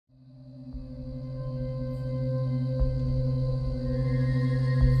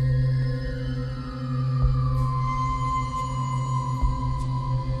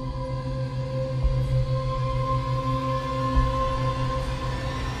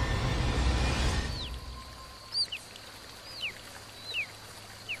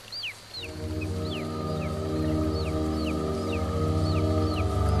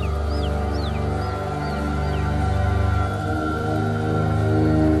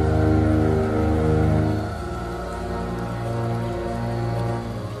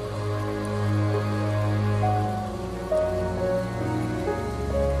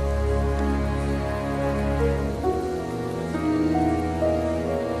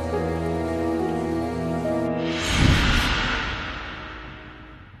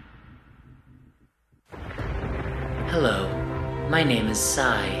My name is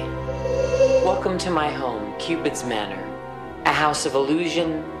Sai. Welcome to my home, Cupid's Manor, a house of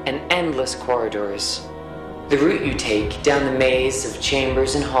illusion and endless corridors. The route you take down the maze of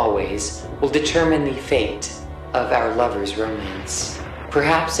chambers and hallways will determine the fate of our lovers' romance.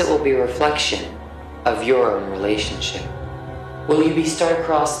 Perhaps it will be a reflection of your own relationship. Will you be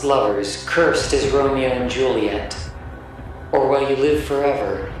star-crossed lovers, cursed as Romeo and Juliet? Or will you live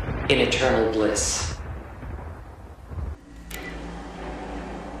forever in eternal bliss?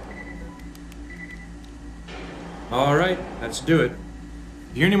 All right, let's do it. If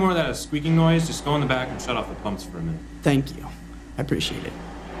you hear any more of that squeaking noise, just go in the back and shut off the pumps for a minute. Thank you. I appreciate it.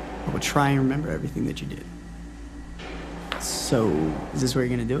 I will try and remember everything that you did. So, is this where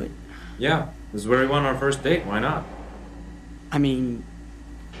you're gonna do it? Yeah, this is where we went on our first date. Why not? I mean,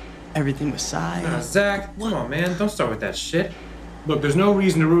 everything was Sai. Zach, come on, man. Don't start with that shit. Look, there's no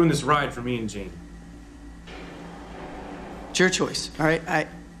reason to ruin this ride for me and Jane. It's your choice, all right?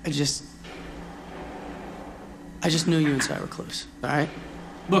 I just knew you and Sai were close, all right?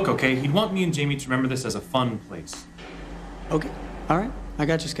 Look, okay, he'd want me and Jamie to remember this as a fun place. Okay, all right. I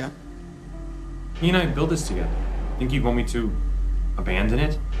got you, Scott. He and I built this together. Think you'd want me to abandon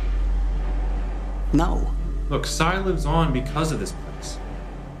it? No. Look, Sai lives on because of this place.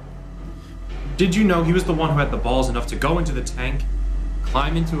 Did you know he was the one who had the balls enough to go into the tank,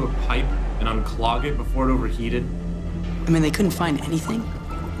 climb into a pipe, and unclog it before it overheated? I mean, they couldn't find anything?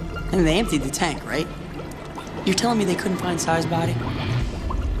 I mean, they emptied the tank, right? You're telling me they couldn't find Sai's body?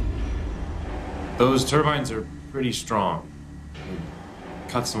 Those turbines are pretty strong.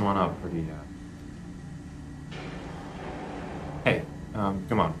 They cut someone up pretty, Hey,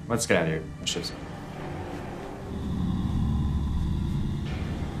 come on, let's get out of here. My ship's up.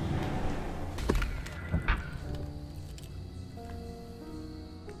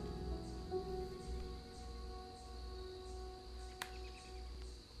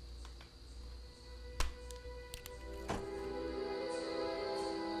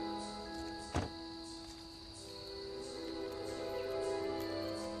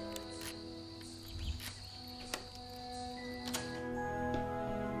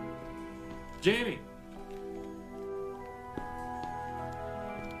 Jamie!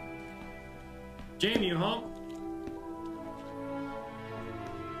 Jamie, you home?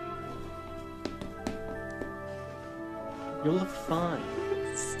 You'll look fine.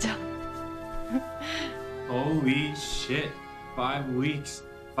 Stop. Holy shit. 5 weeks.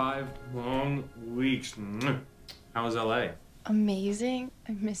 5 long weeks. How was LA? Amazing.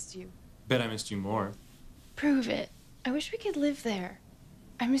 I missed you. Bet I missed you more. Prove it. I wish we could live there.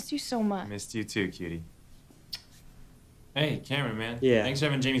 I missed you so much. Missed you too, cutie. Hey, Cameron, man. Yeah. Thanks for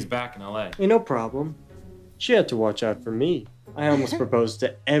having Jamie's back in LA. Hey, no problem. She had to watch out for me. I almost proposed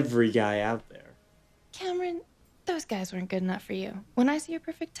to every guy out there. Cameron, those guys weren't good enough for you. When I see your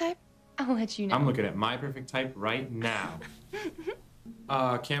perfect type, I'll let you know. I'm looking at my perfect type right now.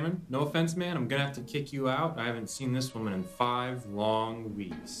 Cameron, no offense, man. I'm gonna have to kick you out. I haven't seen this woman in 5 long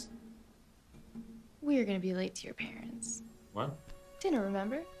weeks. We're gonna be late to your parents. What? Dinner,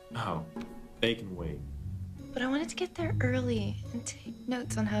 remember? Oh, they can wait. But I wanted to get there early and take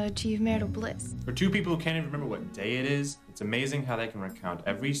notes on how to achieve marital bliss. For 2 people who can't even remember what day it is, it's amazing how they can recount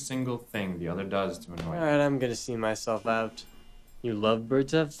every single thing the other does to annoy you. Alright, I'm gonna see myself out. You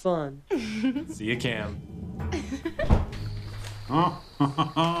lovebirds have fun. See you, Cam.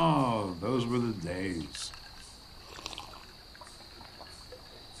 Oh, those were the days.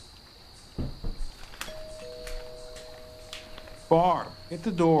 Barb, hit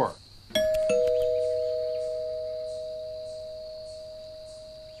the door.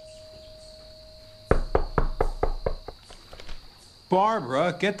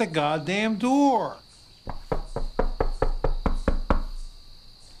 Barbara, get the goddamn door.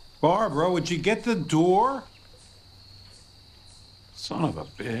 Barbara, would you get the door? Son of a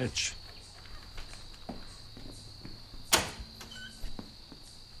bitch.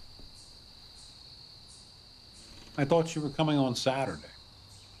 I thought you were coming on Saturday.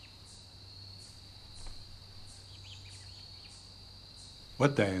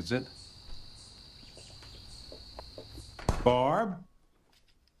 What day is it? Barb?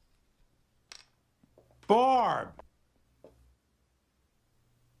 Barb!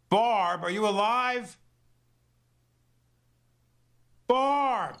 Barb, are you alive?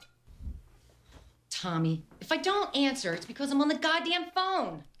 Barb! Tommy, if I don't answer, it's because I'm on the goddamn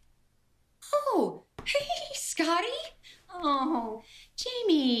phone. Oh, hey, Scotty. Oh,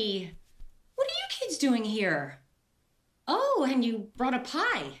 Jamie. What are you kids doing here? Oh, and you brought a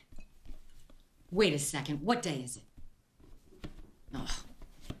pie. Wait a second, what day is it? Oh.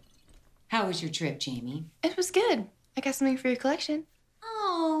 How was your trip, Jamie? It was good. I got something for your collection.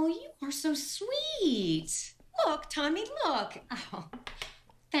 Oh, you are so sweet. Look, Tommy, look. Oh,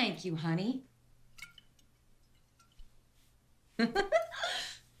 thank you, honey.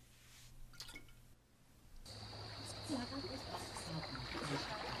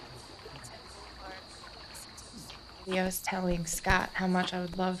 I was telling Scott how much I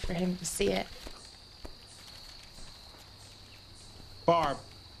would love for him to see it. Barb,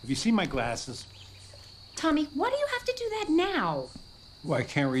 have you seen my glasses? Tommy, why do you have to do that now? Well, I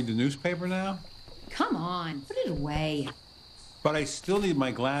can't read the newspaper now? Come on, put it away. But I still need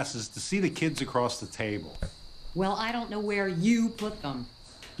my glasses to see the kids across the table. Well, I don't know where you put them.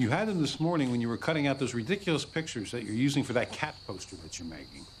 You had them this morning when you were cutting out those ridiculous pictures that you're using for that cat poster that you're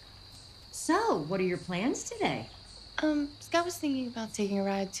making. So, what are your plans today? Scott was thinking about taking a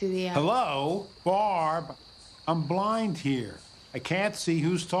ride to the, Hello? Barb? I'm blind here. I can't see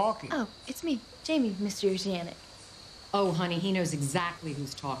who's talking. Oh, it's me, Jamie, Mr. Oceanic. Oh, honey, he knows exactly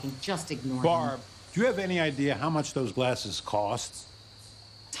who's talking. Just ignore him. Barb, do you have any idea how much those glasses cost?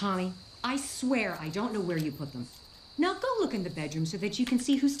 Tommy, I swear I don't know where you put them. Now go look in the bedroom so that you can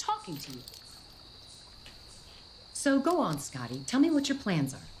see who's talking to you. So go on, Scotty. Tell me what your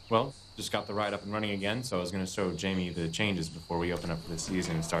plans are. Well, just got the ride up and running again, so I was going to show Jamie the changes before we open up for the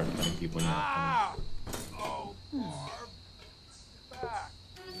season and start letting people know. Oh, Barb. Back.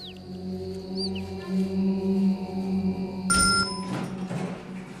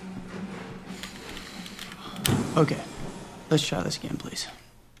 Okay, let's try this again, please.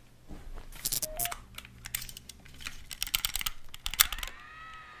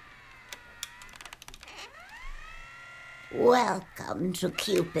 Welcome to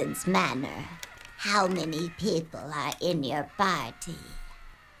Cupid's Manor. How many people are in your party?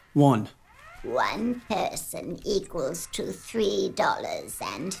 1. One person equals to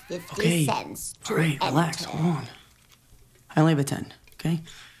 $3.50 Okay, to all right, enter. relax, hold on. I only have a 10, okay?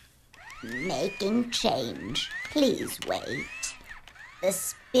 Making change. Please wait. The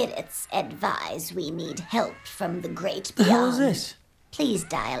spirits advise we need help from the great The beyond. hell is this? Please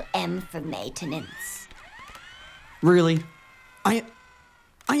dial M for maintenance. Really? I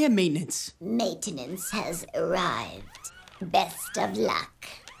am maintenance. Maintenance has arrived. Best of luck.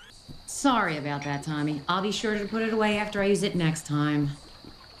 Sorry about that, Tommy. I'll be sure to put it away after I use it next time.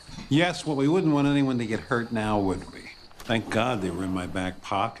 Yes, well, we wouldn't want anyone to get hurt now, would we? Thank God they were in my back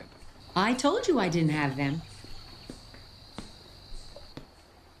pocket. I told you I didn't have them.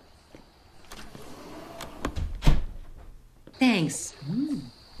 Thanks.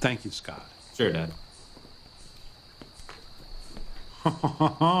 Thank you, Scott. Sure, Dad.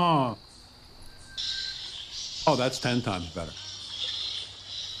 Oh, that's 10 times better.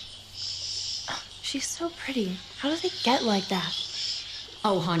 She's so pretty. How do they get like that?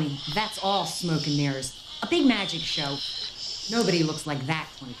 Oh, honey, that's all smoke and mirrors. A big magic show. Nobody looks like that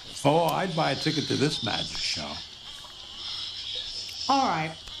 24/7. Oh, I'd buy a ticket to this magic show. All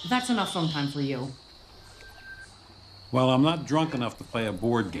right, that's enough phone time for you. Well, I'm not drunk enough to play a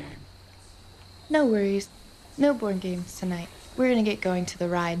board game. No worries. No board games tonight. We're gonna get going to the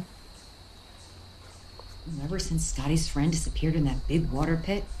ride. Ever since Scotty's friend disappeared in that big water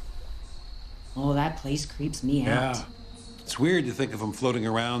pit, oh, that place creeps me out. Yeah. It's weird to think of him floating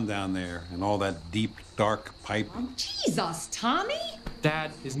around down there in all that deep, dark pipe. Oh, Jesus, Tommy!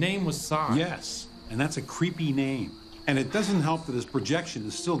 Dad, his name was Sai. Yes, and that's a creepy name. And it doesn't help that his projection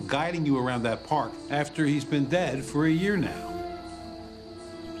is still guiding you around that park after he's been dead for a year now.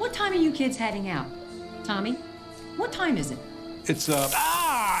 What time are you kids heading out? Tommy, what time is it? It's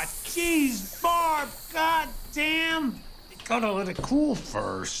jeez, Barb, goddamn! You gotta let it cool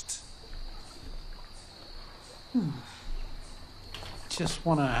first. Just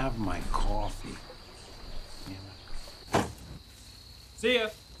wanna have my coffee. You know? See ya.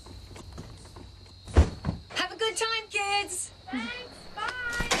 Have a good time, kids! Thanks. Bye.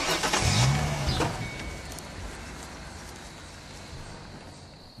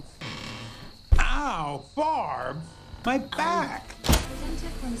 Ow, Barb! My back! Presentech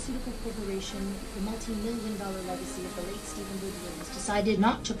Pharmaceutical Corporation, the multi-million-dollar legacy of the late Stephen Williams, decided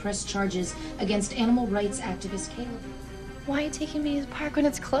not to press charges against animal rights activist Caleb. Why are you taking me to the park when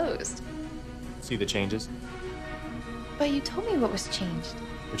it's closed? See the changes? But you told me what was changed.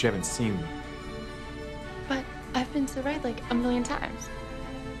 But you haven't seen them. But I've been to the ride like a million times.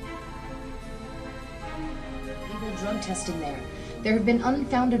 Illegal drug testing there. There have been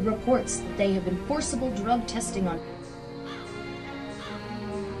unfounded reports that they have been forcible drug testing on.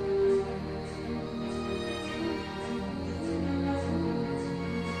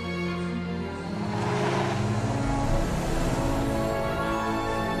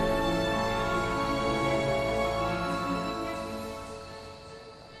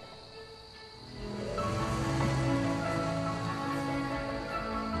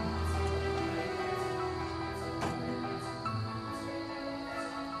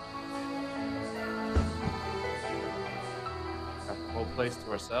 place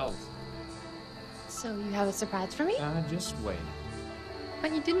to ourselves. So you have a surprise for me? Just wait.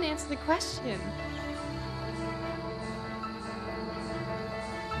 But you didn't answer the question.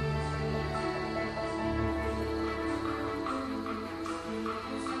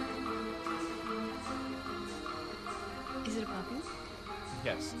 Is it a puppy?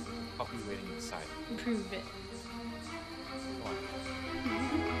 Yes, puppy waiting inside. Prove it. Come on.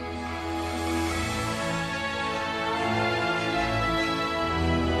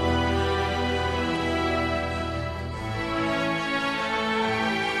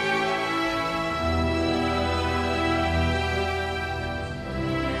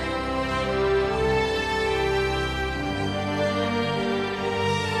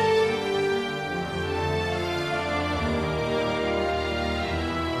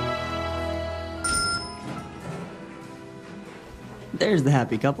 There's the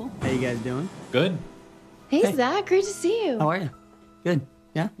happy couple. How you guys doing? Good? Hey, Hey. Zach, great to see you. How are you? Good.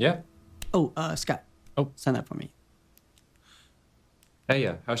 Yeah? Yeah. Oh, Scott. Oh. Sign that for me.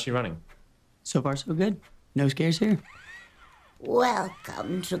 Hey, how's she running? So far, so good. No scares here.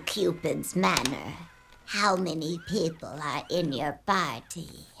 Welcome to Cupid's Manor. How many people are in your party?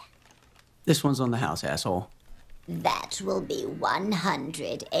 This one's on the house, asshole. That will be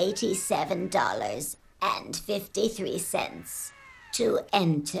 $187.53 to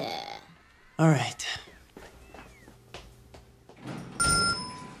enter. All right.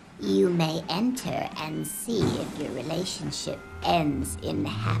 You may enter and see if your relationship ends in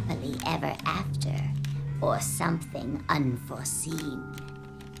happily ever after or something unforeseen.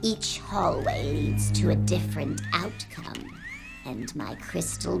 Each hallway leads to a different outcome, and my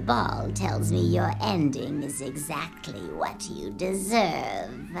crystal ball tells me your ending is exactly what you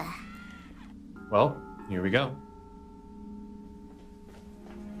deserve. Well, here we go.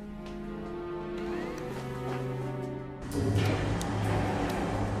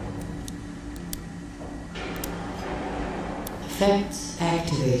 Effects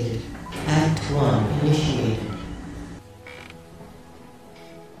activated. Act 1 initiated.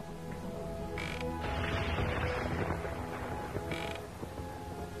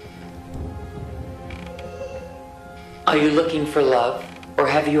 Are you looking for love, or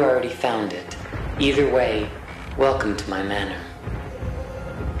have you already found it? Either way, welcome to my manor.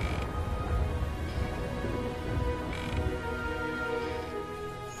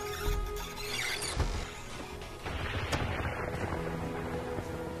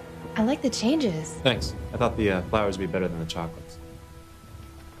 I like the changes. Thanks. I thought the flowers would be better than the chocolates.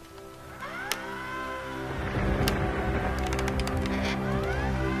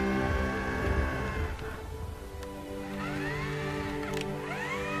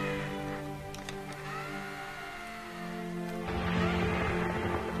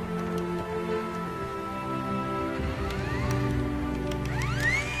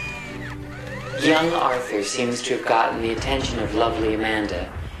 Young Arthur seems to have gotten the attention of lovely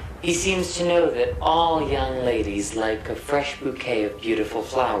Amanda. He seems to know that all young ladies like a fresh bouquet of beautiful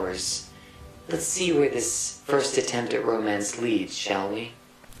flowers. Let's see where this first attempt at romance leads, shall we?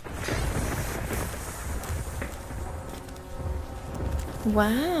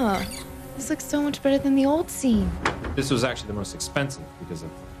 Wow. This looks so much better than the old scene. This was actually the most expensive because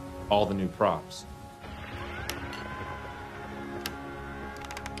of all the new props.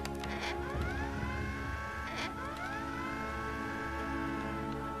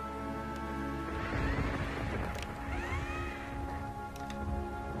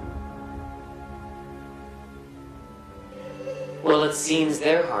 Well, it seems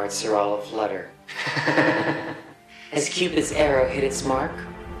their hearts are all aflutter. Has Cupid's arrow hit its mark,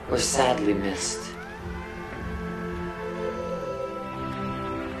 or sadly missed?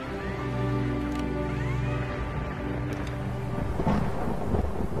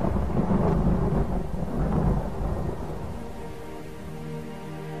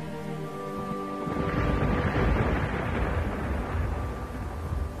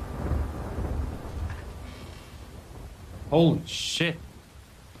 Holy shit.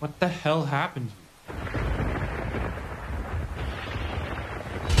 What the hell happened?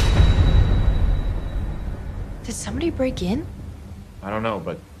 Did somebody break in? I don't know,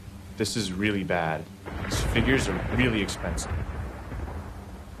 but this is really bad. These figures are really expensive.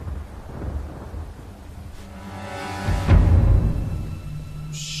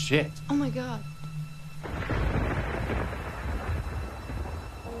 Shit. Oh my god.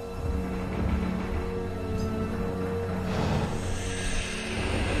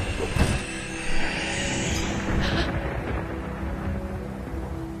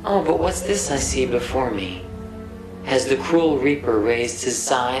 Oh, but what's this I see before me? Has the cruel reaper raised his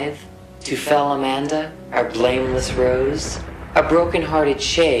scythe to fell Amanda, our blameless rose? A broken-hearted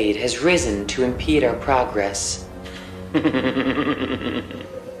shade has risen to impede our progress.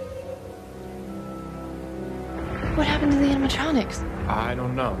 What happened to the animatronics? I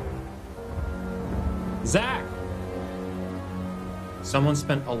don't know. Zach! Someone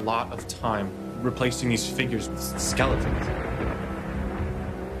spent a lot of time replacing these figures with skeletons.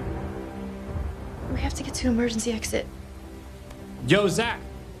 We have to get to an emergency exit. Yo, Zach!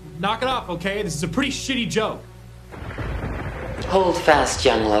 Knock it off, okay? This is a pretty shitty joke. Hold fast,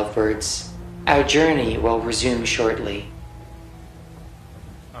 young lovebirds. Our journey will resume shortly.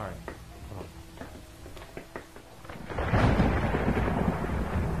 All right.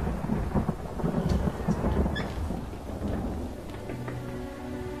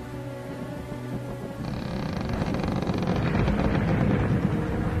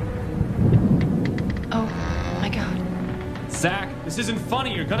 Oh my god. Zach, this isn't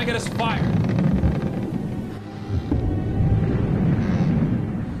funny. You're gonna get us fired.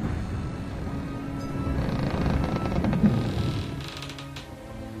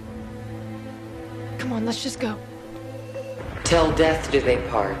 Come on, let's just go. Till death do they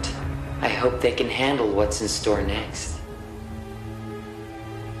part. I hope they can handle what's in store next.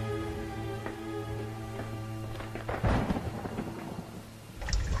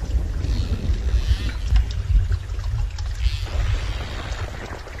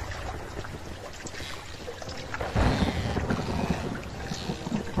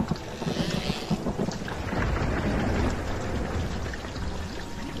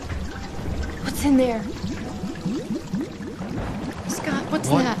 What's in there? Scott, what's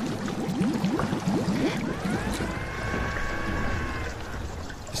What? that?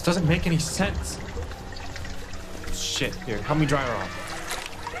 This doesn't make any sense. Shit, here, help me dry her off.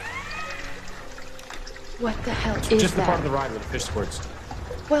 What the hell is Just the that? part of the ride where the fish squirts.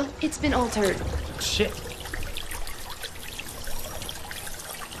 Well, it's been altered. Shit.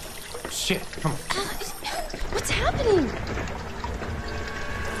 Shit, come on. What's happening?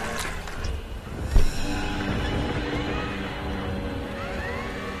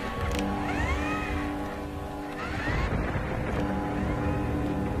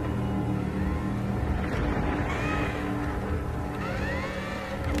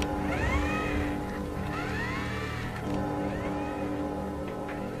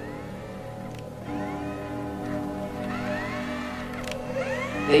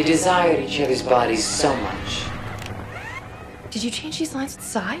 They desired each other's bodies so much, Did you change these lines to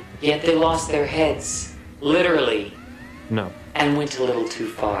side? yet they lost their heads, literally, No. and went a little too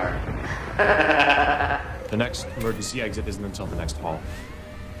far. The next emergency exit isn't until the next hall.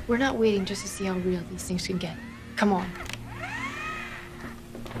 We're not waiting just to see how real these things can get. Come on.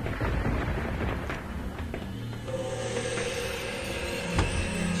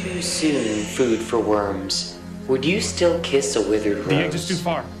 Too soon, food for worms. Would you still kiss a withered rose? The exit's too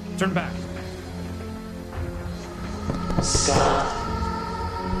far. Turn back. Scott.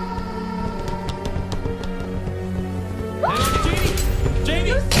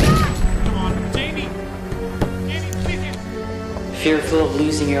 Jamie! Come on, Jamie! Jamie, please! Fearful of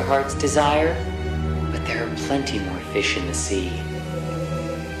losing your heart's desire? But there are plenty more fish in the sea.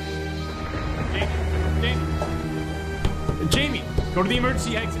 Jamie, go to the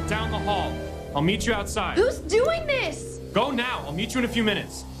emergency exit down the hall. I'll meet you outside. Who's doing this? Go now. I'll meet you in a few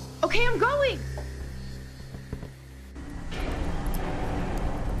minutes. Okay, I'm going.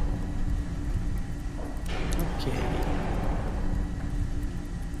 Okay.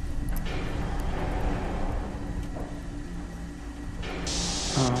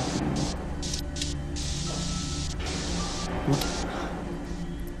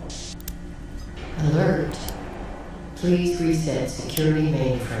 Alert. Please reset security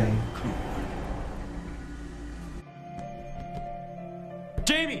mainframe.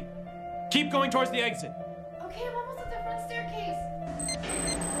 Jamie! Keep going towards the exit. Okay, I'm almost at the front staircase.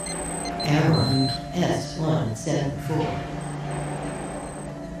 Error S174.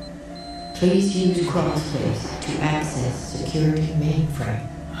 Please use crossface to access security mainframe.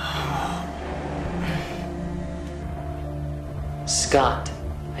 Scott,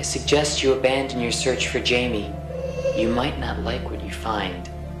 I suggest you abandon your search for Jamie. You might not like what you find.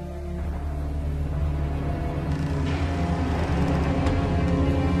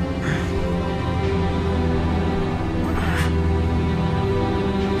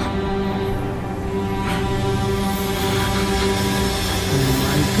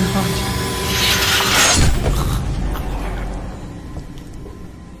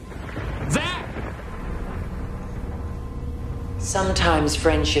 Sometimes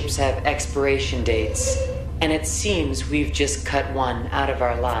friendships have expiration dates, and it seems we've just cut one out of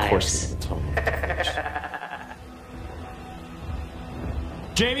our lives. Of course, it's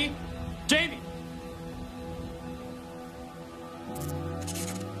Jamie? Jamie! What the?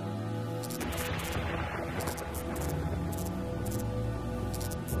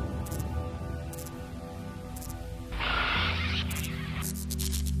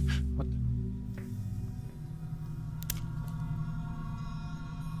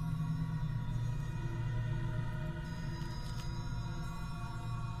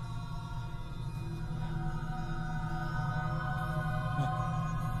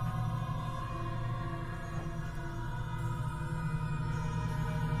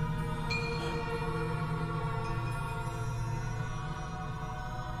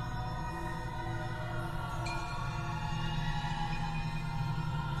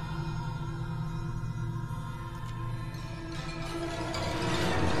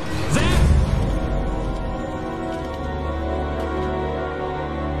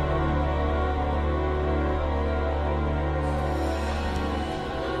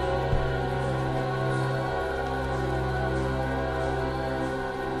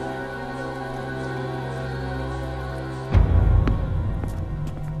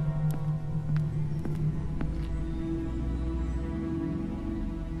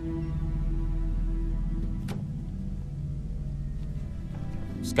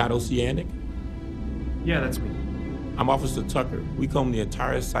 Scott Oceanic? Yeah, that's me. I'm Officer Tucker. We combed the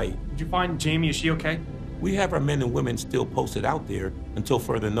entire site. Did you find Jamie? Is she okay? We have our men and women still posted out there until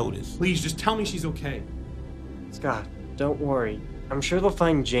further notice. Please, just tell me she's okay. Scott, don't worry. I'm sure they'll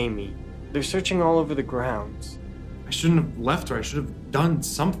find Jamie. They're searching all over the grounds. I shouldn't have left her. I should have done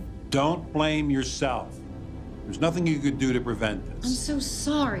something. Don't blame yourself. There's nothing you could do to prevent I'm this. so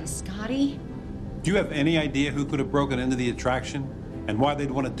sorry, Scotty. Do you have any idea who could have broken into the attraction and why they'd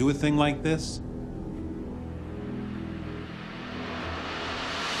want to do a thing like this?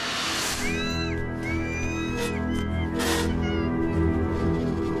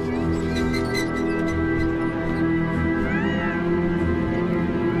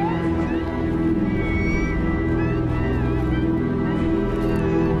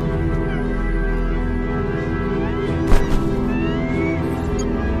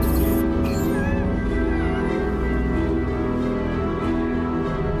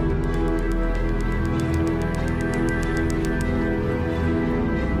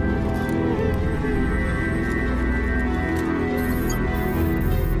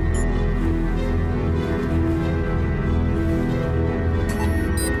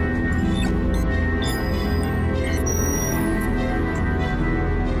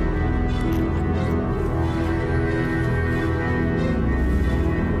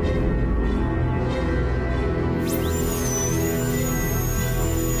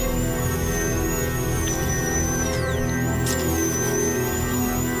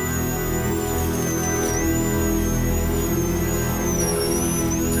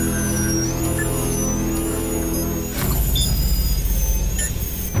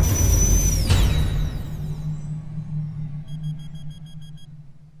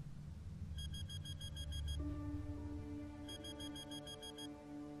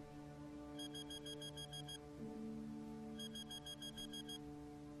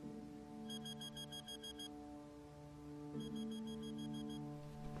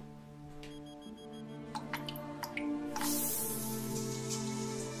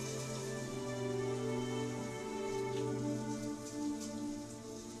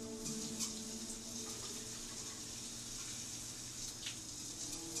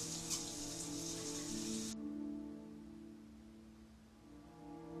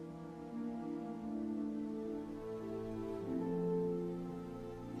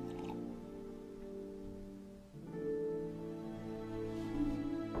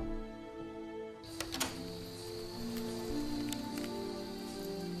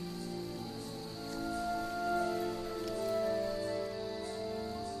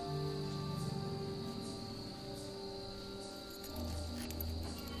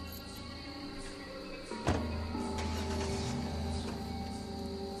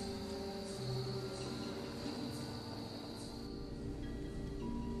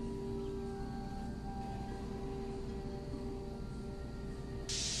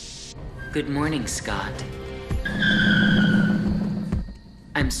 Good morning, Scott.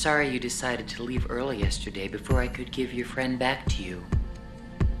 I'm sorry you decided to leave early yesterday before I could give your friend back to you.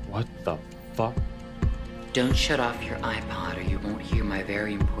 What the fuck? Don't shut off your iPod or you won't hear my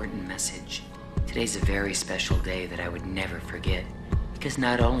very important message. Today's a very special day that I would never forget, because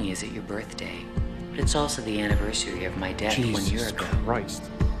not only is it your birthday, but it's also the anniversary of my death 1 year ago. Christ.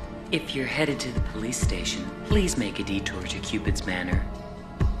 If you're headed to the police station, please make a detour to Cupid's Manor.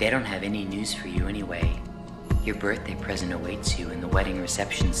 They don't have any news for you anyway. Your birthday present awaits you in the wedding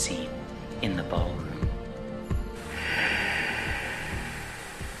reception scene in the ballroom.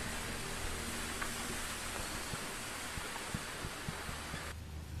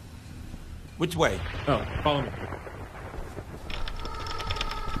 Which way? Oh, follow me.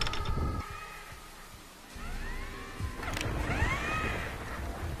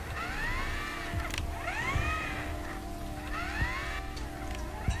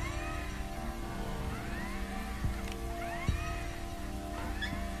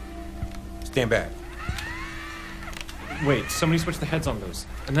 Stand back. Wait, somebody switched the heads on those,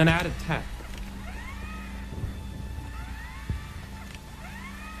 and then added tech.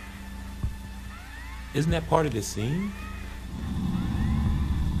 Isn't that part of the scene?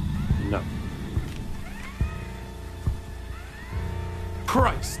 No.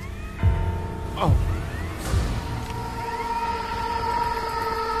 Christ! Oh.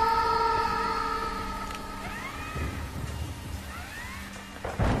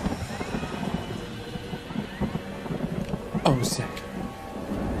 Oh, sick.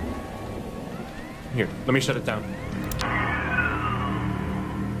 Here, let me shut it down.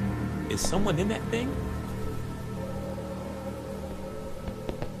 Is someone in that thing?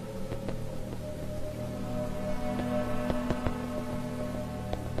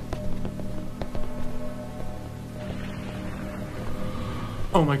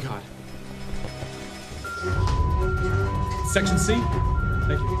 Oh my god. Section C?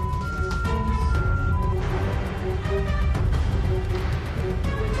 Thank you.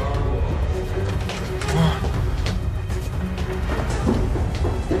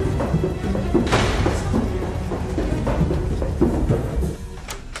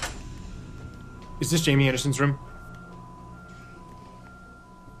 Is this Jamie Anderson's room?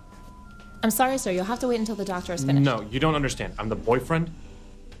 I'm sorry, sir. You'll have to wait until the doctor is finished. No, you don't understand. I'm the boyfriend.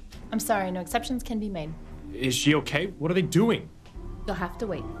 I'm sorry. No exceptions can be made. Is she okay? What are they doing? You'll have to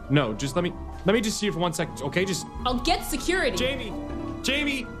wait. No, just let me just see her for 1 second, okay? Just... I'll get security. Jamie!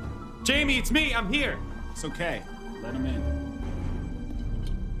 Jamie! Jamie, it's me! I'm here! It's okay. Let him in.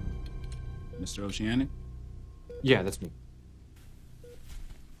 Mr. Oceanic? Yeah, that's me.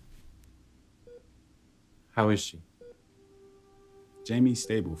 How is she? Jamie's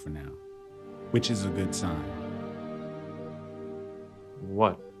stable for now, which is a good sign.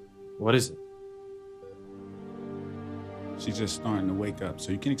 What? What is it? She's just starting to wake up,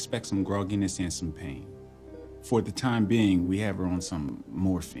 so you can expect some grogginess and some pain. For the time being, we have her on some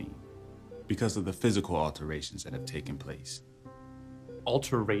morphine because of the physical alterations that have taken place.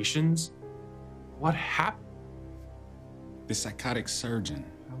 Alterations? What happened? The psychotic surgeon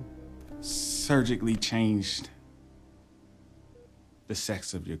surgically changed the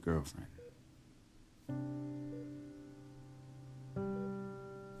sex of your girlfriend.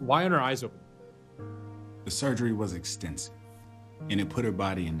 Why aren't her eyes open? The surgery was extensive, and it put her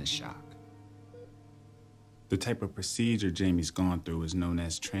body into shock. The type of procedure Jamie's gone through is known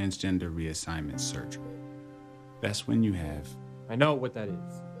as transgender reassignment surgery. That's when you have... I know what that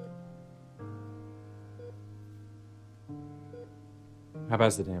is. How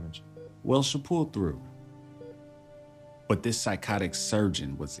bad's the damage? Well, she'll pull through. But this psychotic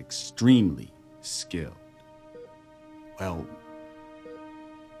surgeon was extremely skilled. Well,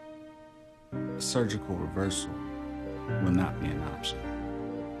 surgical reversal will not be an option.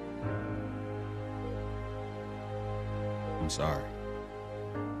 I'm sorry.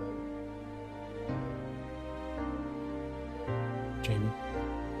 Jamie?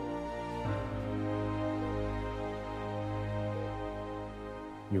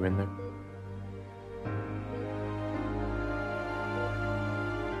 You in there?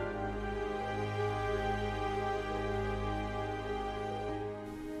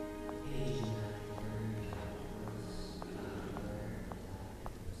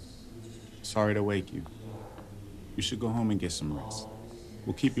 Sorry to wake you. You should go home and get some rest.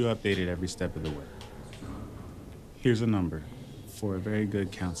 We'll keep you updated every step of the way. Here's a number for a very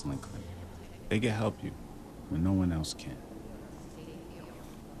good counseling clinic. They can help you when no one else can.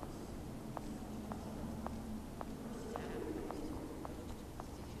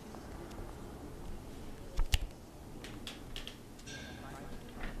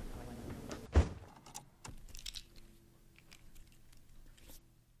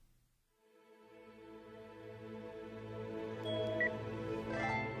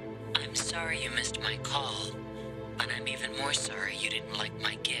 I'm sorry you missed my call, but I'm even more sorry you didn't like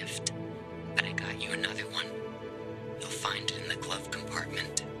my gift. But I got you another one. You'll find it in the glove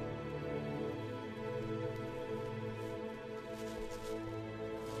compartment.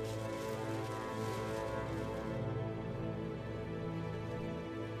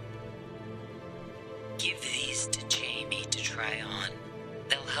 Give these try on.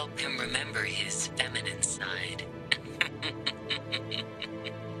 They'll help him remember his feminine side.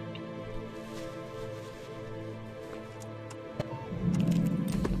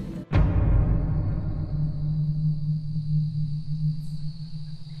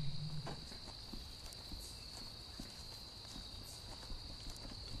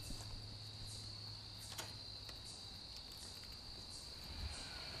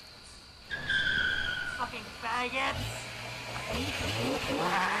 Fucking faggots!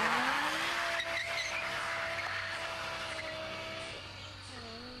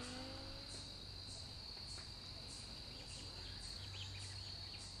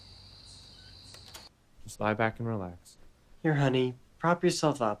 Just lie back and relax. Here, honey, prop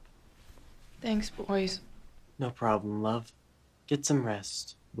yourself up. Thanks, boys. No problem, love. Get some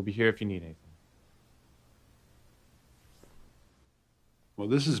rest. We'll be here if you need anything. Well,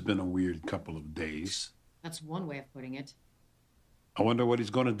 this has been a weird couple of days. That's one way of putting it. I wonder what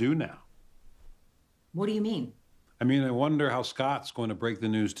he's going to do now. What do you mean? I mean, I wonder how Scott's going to break the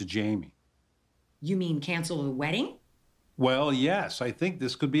news to Jamie. You mean cancel the wedding? Well, yes, I think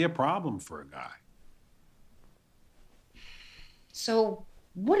this could be a problem for a guy. So,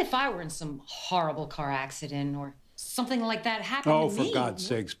 what if I were in some horrible car accident or something like that happened Oh, to for me? God's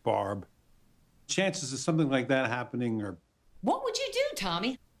sakes, Barb. Chances of something like that happening are... What would you do,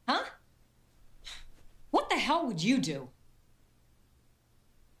 Tommy? Huh? What the hell would you do?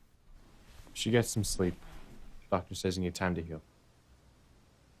 She gets some sleep. Doctor says you need time to heal.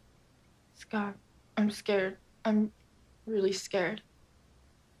 Scott, I'm scared. I'm really scared.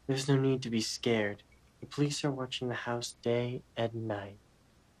 There's no need to be scared. The police are watching the house day and night.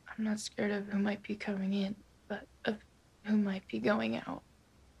 I'm not scared of who might be coming in, but of who might be going out.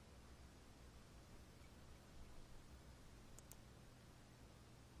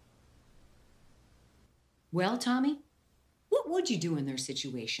 Well, Tommy, what would you do in their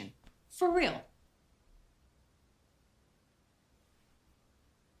situation? For real?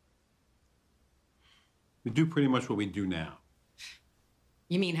 We do pretty much what we do now.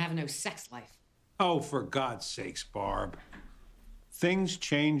 You mean have no sex life? Oh, for God's sakes, Barb. Things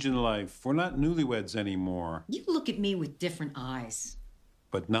change in life. We're not newlyweds anymore. You look at me with different eyes.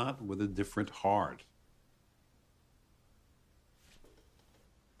 But not with a different heart.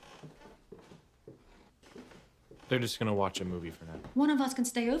 They're just gonna watch a movie for now. One of us can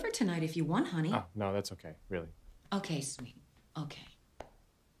stay over tonight if you want, honey. Oh, no, that's okay, really. Okay, sweetie. Okay.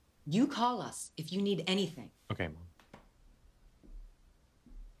 You call us if you need anything. Okay, Mom.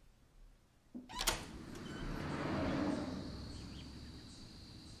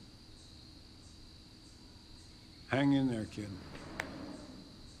 Hang in there, kid.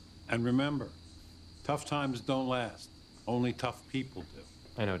 And remember, tough times don't last. Only tough people do.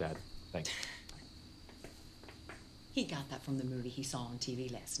 I know, Dad. Thanks. He got that from the movie he saw on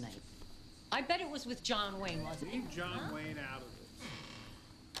TV last night. I bet it was with John Wayne, wasn't it? Leave John Wayne out of this.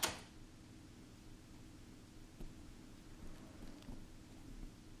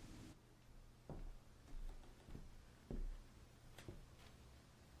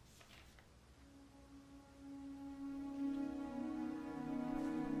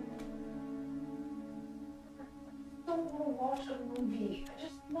 I don't want to watch a movie. I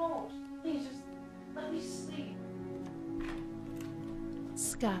just won't. Please, just let me sleep.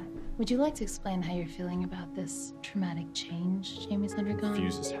 Scott, would you like to explain how you're feeling about this traumatic change Jamie's undergone?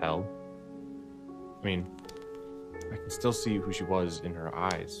 Confused as hell. I mean, I can still see who she was in her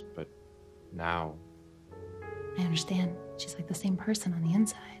eyes, but now... I understand. She's like the same person on the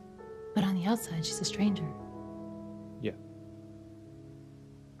inside. But on the outside, she's a stranger. Yeah.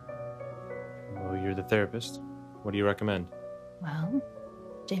 Well, you're the therapist. What do you recommend? Well,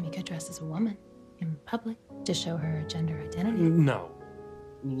 Jamie could dress as a woman in public to show her gender identity. No.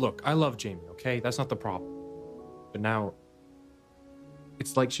 Look, I love Jamie, okay? That's not the problem. But now,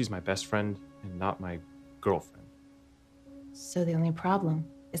 it's like she's my best friend and not my girlfriend. So the only problem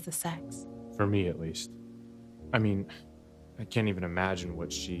is the sex. For me, at least. I mean, I can't even imagine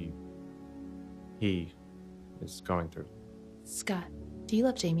what he is going through. Scott, do you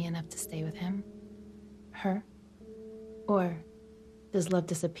love Jamie enough to stay with him? Her? Or does love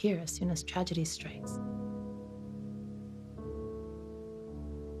disappear as soon as tragedy strikes?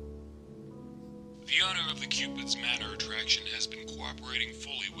 The owner of the Cupid's Manor attraction has been cooperating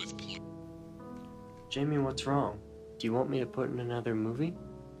fully with police. Jamie, what's wrong? Do you want me to put in another movie?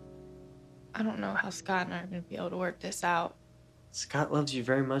 I don't know how Scott and I are going to be able to work this out. Scott loves you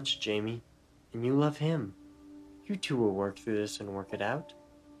very much, Jamie. And you love him. You two will work through this and work it out.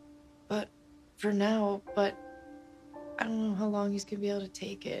 But for now, I don't know how long he's going to be able to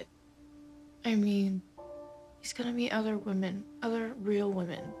take it. I mean, He's gonna meet other women, other real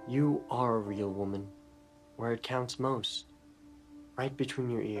women. You are a real woman, where it counts most. Right between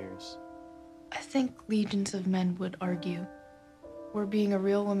your ears. I think legions of men would argue where being a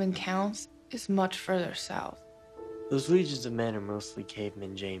real woman counts is much further south. Those legions of men are mostly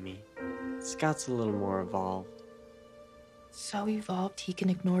cavemen, Jamie. Scott's a little more evolved. So evolved he can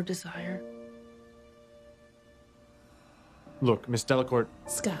ignore desire. Look, Miss Delacourt.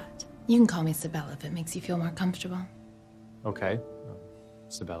 Scott, you can call me Sabella if it makes you feel more comfortable. Okay,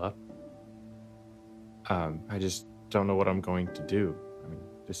 Sabella. I just don't know what I'm going to do. I mean,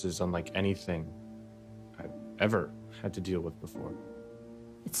 this is unlike anything I've ever had to deal with before.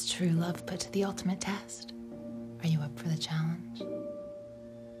 It's true love put to the ultimate test. Are you up for the challenge?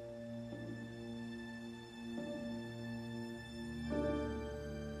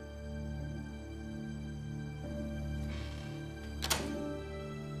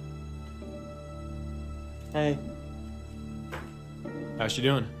 Hey. How's she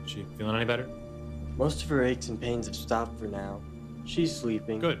doing? She feeling any better? Most of her aches and pains have stopped for now. She's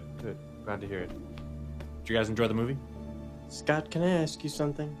sleeping. Good. Glad to hear it. Did you guys enjoy the movie? Scott, can I ask you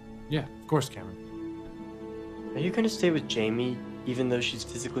something? Yeah, of course, Cameron. Are you gonna stay with Jamie, even though she's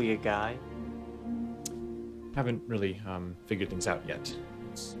physically a guy? Haven't really figured things out yet.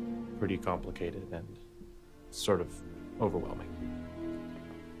 It's pretty complicated and sort of overwhelming.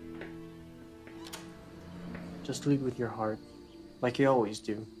 Just lead with your heart, like you always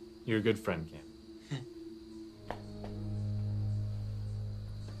do. You're a good friend, Cam.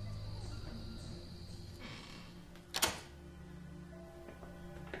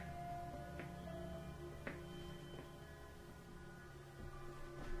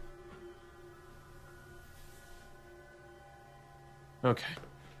 Okay,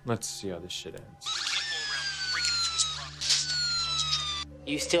 let's see how this shit ends.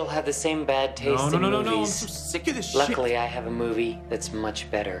 You still have the same bad taste in movies. No, I'm so sick of this shit. Luckily, I have a movie that's much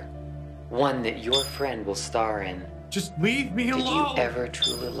better. One that your friend will star in. Just leave me alone! Did you ever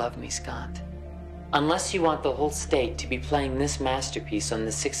truly love me, Scott? Unless you want the whole state to be playing this masterpiece on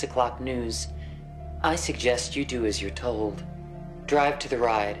the 6 o'clock news, I suggest you do as you're told. Drive to the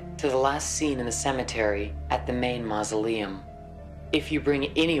ride, to the last scene in the cemetery at the main mausoleum. If you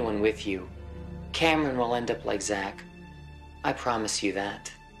bring anyone with you, Cameron will end up like Zach. I promise you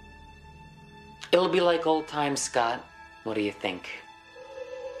that. It'll be like old times, Scott. What do you think?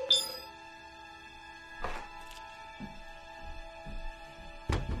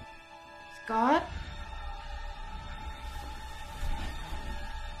 Scott?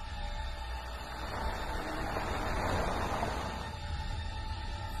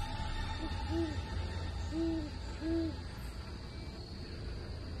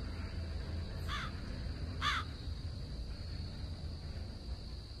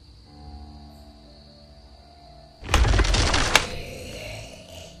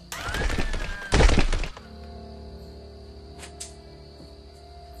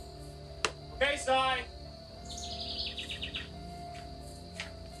 Okay, Sai.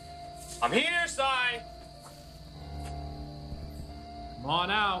 I'm here, Sai. Come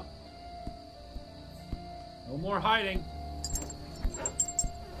on out. No more hiding.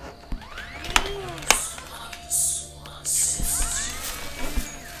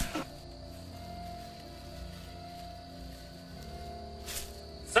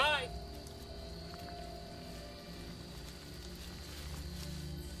 Sai.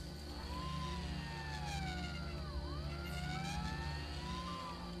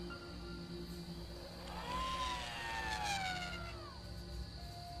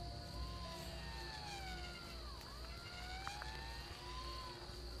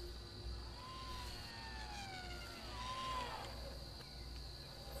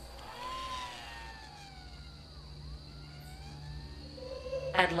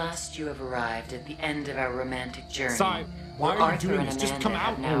 At last you have arrived at the end of our romantic journey. Sai, why where are you Arthur doing and this? Just Amanda come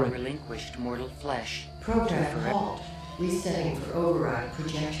have out now already. relinquished mortal flesh. Program halt. Resetting for override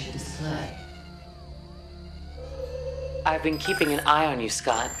projection display. I've been keeping an eye on you,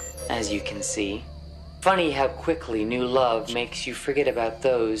 Scott, as you can see. Funny how quickly new love makes you forget about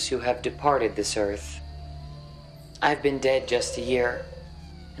those who have departed this earth. I've been dead just a year,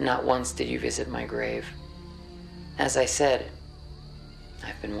 and not once did you visit my grave. As I said,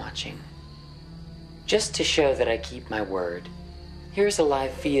 I've been watching. Just to show that I keep my word, here's a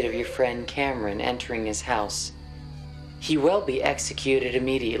live feed of your friend Cameron entering his house. He will be executed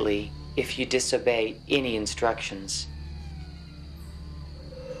immediately if you disobey any instructions.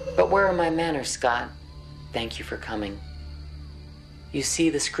 But where are my manners, Scott? Thank you for coming. You see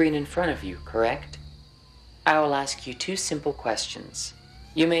the screen in front of you, correct? I will ask you 2 simple questions.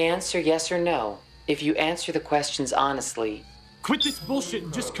 You may answer yes or no. If you answer the questions honestly, quit this bullshit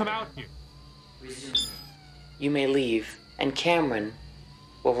and just come out here. You may leave, and Cameron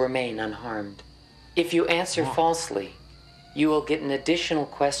will remain unharmed. If you answer falsely, you will get an additional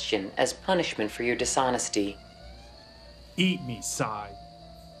question as punishment for your dishonesty. Eat me, Sai.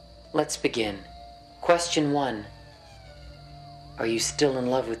 Let's begin. Question 1. Are you still in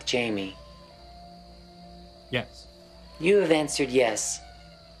love with Jamie? Yes. You have answered yes.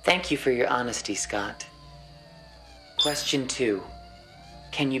 Thank you for your honesty, Scott. Question 2.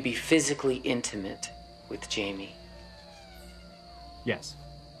 Can you be physically intimate with Jamie? Yes.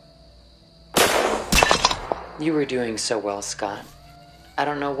 You were doing so well, Scott. I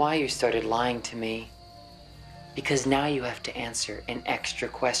don't know why you started lying to me. Because now you have to answer an extra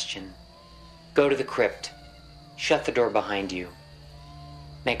question. Go to the crypt. Shut the door behind you.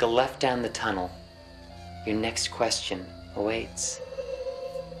 Make a left down the tunnel. Your next question awaits.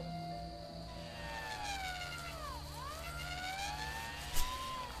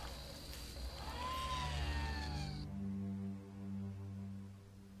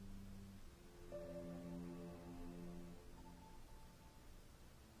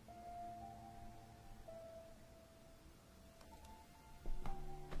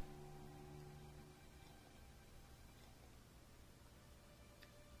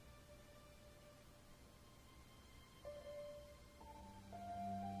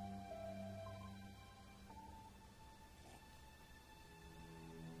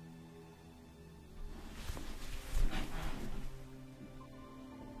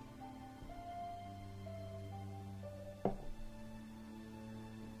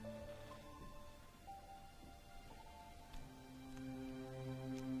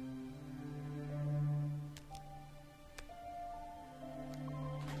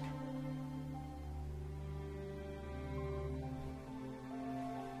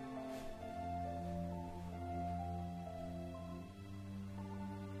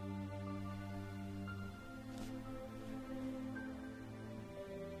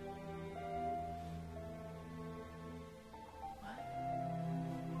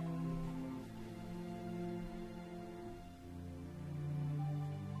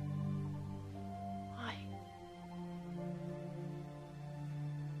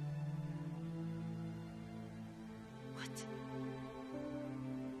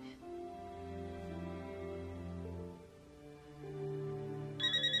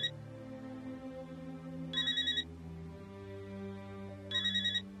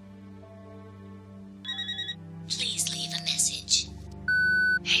 Please leave a message.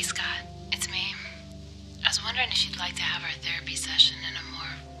 Hey, Scott. It's me. I was wondering if you'd like to have our therapy session in a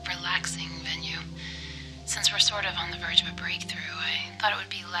more relaxing venue. Since we're sort of on the verge of a breakthrough, I thought it would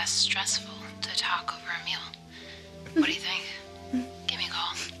be less stressful to talk over a meal. What do you think? Give me a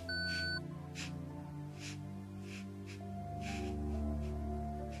call.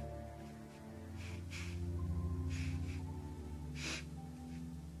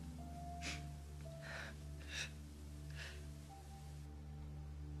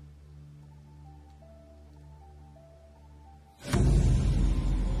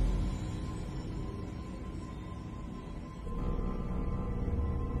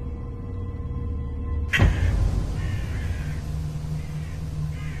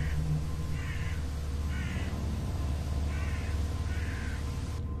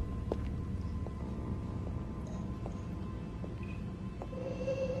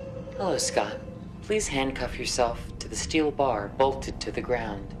 Hello, Scott. Please handcuff yourself to the steel bar bolted to the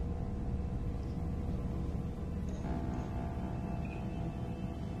ground.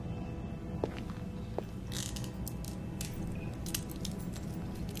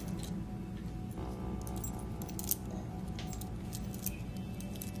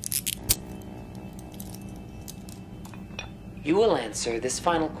 You will answer this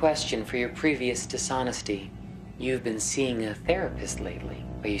final question for your previous dishonesty. You've been seeing a therapist lately.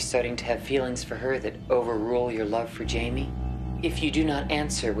 Are you starting to have feelings for her that overrule your love for Jamie? If you do not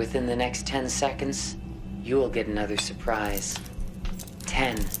answer within the next 10 seconds, you will get another surprise.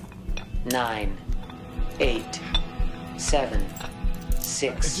 10, 9, 8, 7,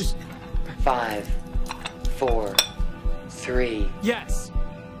 6, 5, 4, 3. Yes!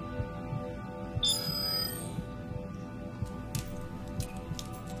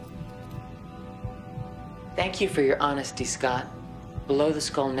 Thank you for your honesty, Scott. Below the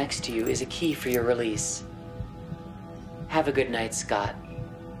skull next to you is a key for your release. Have a good night, Scott,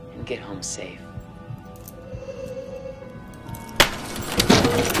 and get home safe.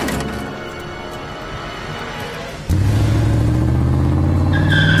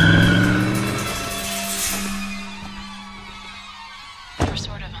 We're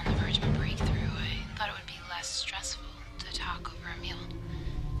sort of on the verge of a breakthrough. I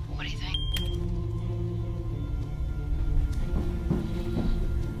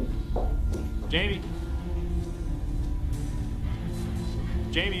Jamie?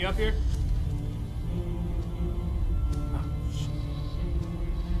 Jamie, you up here? Oh, shit.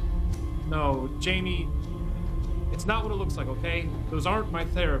 No, Jamie, it's not what it looks like, okay? Those aren't my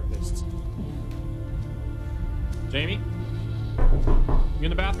therapists. Jamie? You in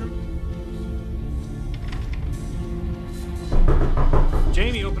the bathroom?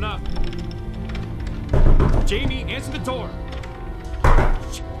 Jamie, open up. Jamie, answer the door.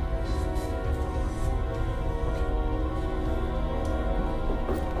 Shit.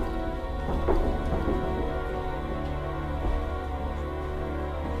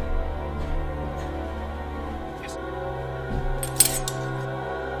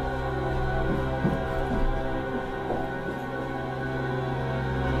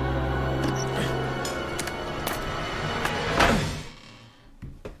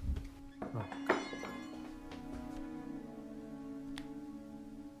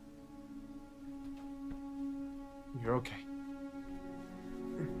 You're okay.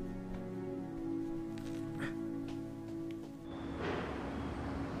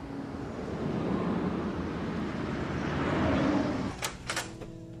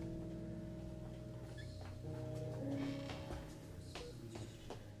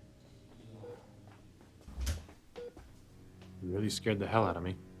 You really scared the hell out of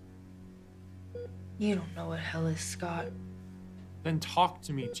me. You don't know what hell is, Scott. Then talk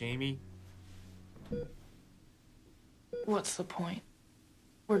to me, Jamie. What's the point?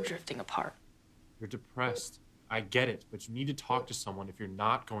 We're drifting apart. You're depressed. I get it, but you need to talk to someone if you're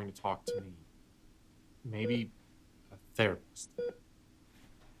not going to talk to me. Maybe a therapist.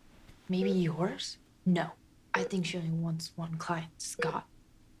 Maybe yours? No. I think she only wants one client, Scott.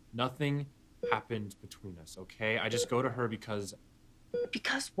 Nothing happened between us, okay? I just go to her because...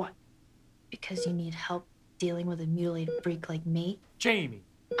 Because what? Because you need help dealing with a mutilated freak like me? Jamie!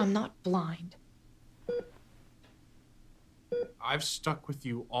 I'm not blind. I've stuck with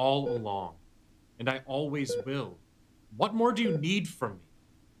you all along, and I always will. What more do you need from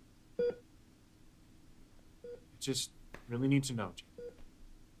me? I just really need to know, Jamie.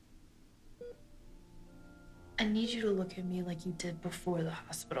 I need you to look at me like you did before the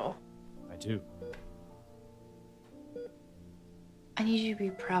hospital. I do. I need you to be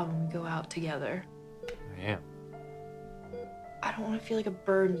proud when we go out together. I am. I don't want to feel like a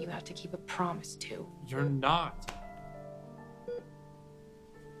burden you have to keep a promise to. You're not.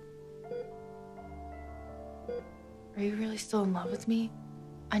 Are you really still in love with me?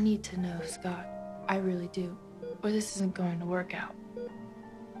 I need to know, Scott. I really do. Or this isn't going to work out.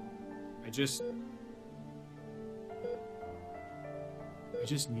 I just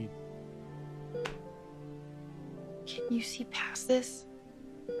need... Can you see past this?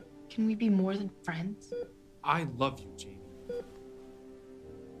 Can we be more than friends? I love you, Jamie.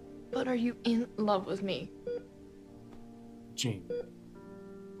 But are you in love with me? Jamie.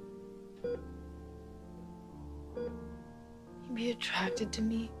 You be attracted to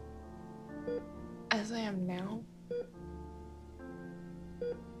me as I am now?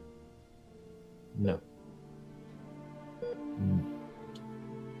 No.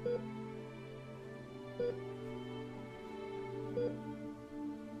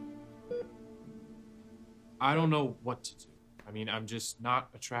 I don't know what to do. I mean, I'm just not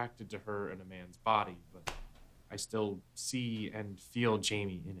attracted to her in a man's body, but I still see and feel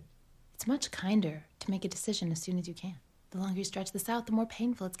Jamie in it. It's much kinder to make a decision as soon as you can. The longer you stretch this out, the more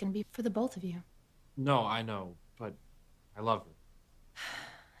painful it's going to be for the both of you. No, I know, but I love her.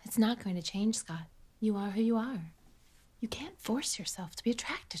 It's not going to change, Scott. You are who you are. You can't force yourself to be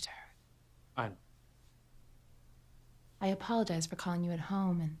attracted to her. I know. I apologize for calling you at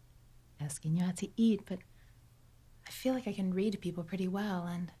home and asking you out to eat, but I feel like I can read people pretty well,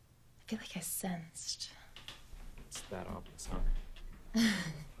 and I feel like I sensed. It's that obvious, huh?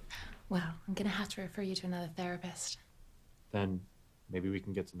 Well, I'm gonna have to refer you to another therapist. Then maybe we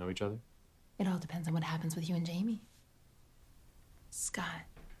can get to know each other? It all depends on what happens with you and Jamie. Scott,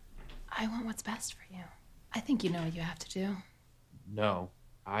 I want what's best for you. I think you know what you have to do. No,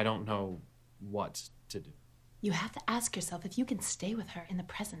 I don't know what to do. You have to ask yourself if you can stay with her in the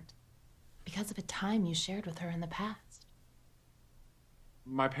present because of a time you shared with her in the past.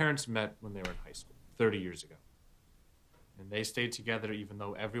 My parents met when they were in high school, 30 years ago. And they stayed together even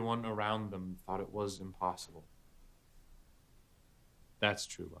though everyone around them thought it was impossible. That's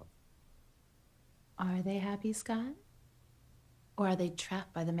true love. Are they happy, Scott? Or are they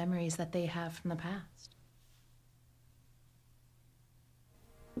trapped by the memories that they have from the past?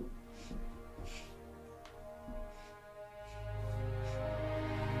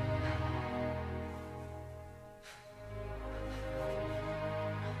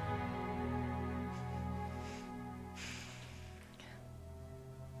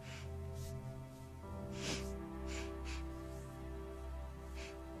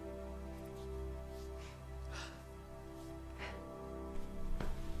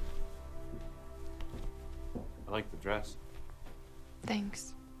 I like the dress.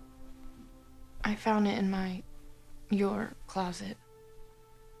 Thanks. I found it in your closet.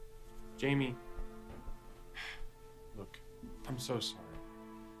 Jamie, look, I'm so sorry.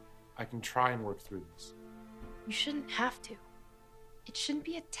 I can try and work through this. You shouldn't have to. It shouldn't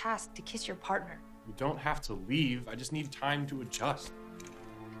be a task to kiss your partner. You don't have to leave. I just need time to adjust.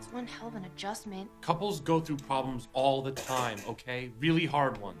 It's one hell of an adjustment. Couples go through problems all the time, okay? Really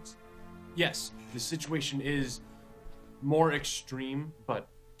hard ones. Yes, the situation is more extreme, but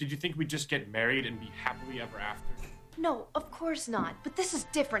did you think we'd just get married and be happily ever after? No, of course not. But this is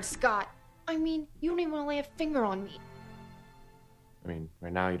different, Scott. I mean, you don't even want to lay a finger on me. I mean,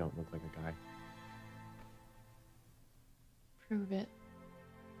 right now you don't look like a guy. Prove it.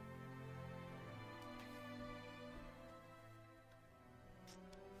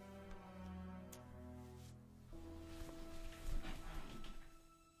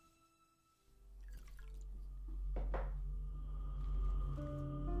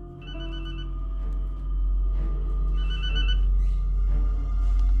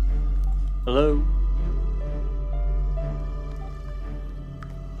 Hello?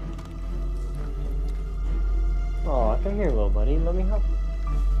 Oh, come here, little buddy. Let me help you.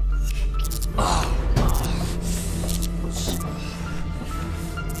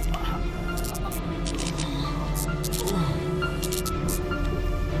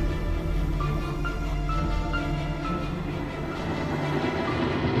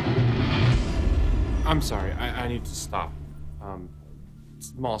 I'm sorry, I need to stop.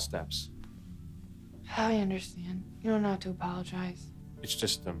 Small steps. I understand. You don't have to apologize. It's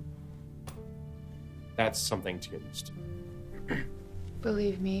just, that's something to get used to.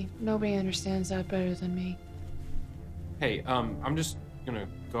 Believe me, nobody understands that better than me. Hey, I'm just gonna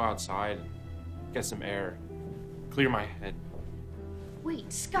go outside and get some air, clear my head.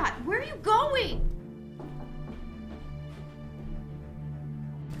 Wait, Scott, where are you going?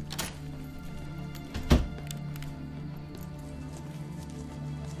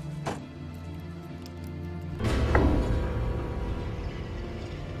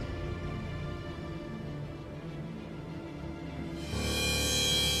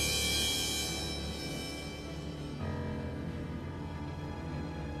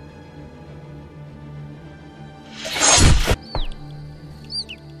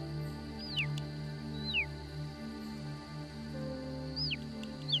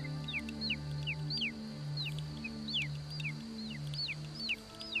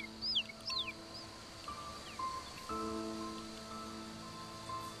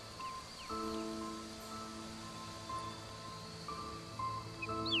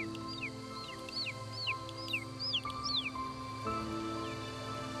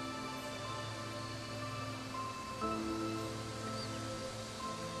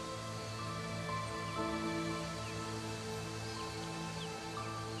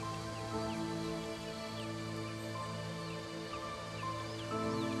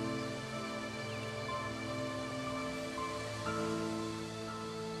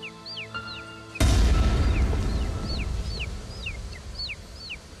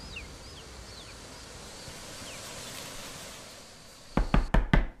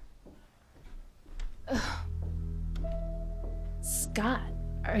 Scott,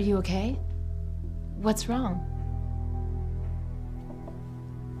 are you okay? What's wrong?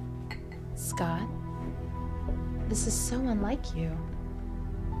 Scott, this is so unlike you.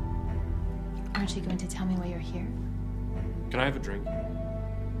 Aren't you going to tell me why you're here? Can I have a drink?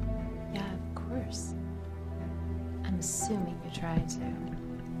 Yeah, of course. I'm assuming you tried to.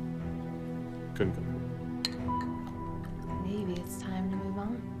 Couldn't come. Maybe it's time to move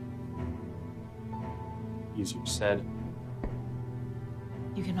on. Easier said.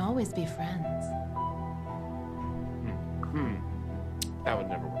 You can always be friends. That would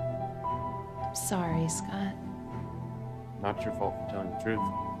never work. I'm sorry, Scott. Not your fault for telling the truth.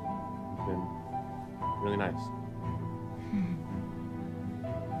 You've been really nice.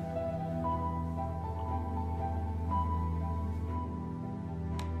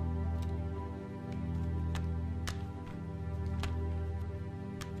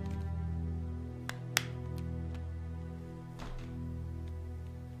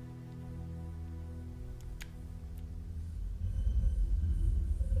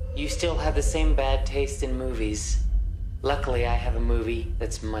 You still have the same bad taste in movies. Luckily, I have a movie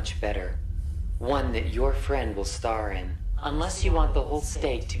that's much better. One that your friend will star in. Unless you want the whole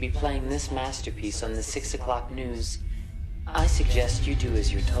state to be playing this masterpiece on the 6 o'clock news, I suggest you do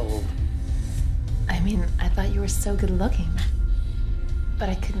as you're told. I mean, I thought you were so good looking. But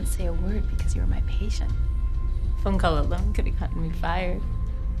I couldn't say a word because you were my patient. Phone call alone could have gotten me fired.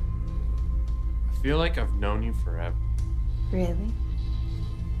 I feel like I've known you forever. Really?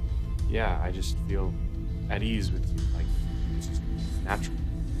 Yeah, I just feel at ease with you, like it's just natural.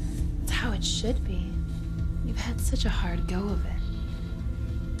 It's how it should be. You've had such a hard go of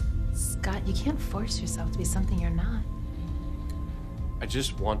it. Scott, you can't force yourself to be something you're not. I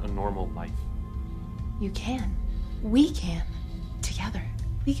just want a normal life. You can. We can. Together.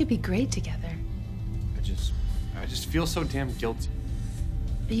 We could be great together. I just feel so damn guilty.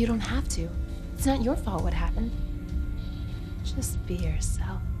 But you don't have to. It's not your fault what happened. Just be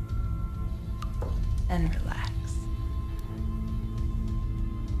yourself. And relax.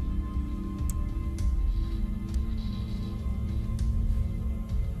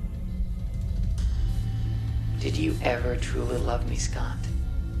 Did you ever truly love me, Scott?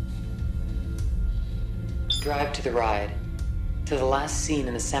 Drive to the ride. To the last scene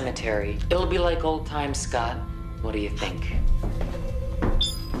in the cemetery. It'll be like old times, Scott. What do you think?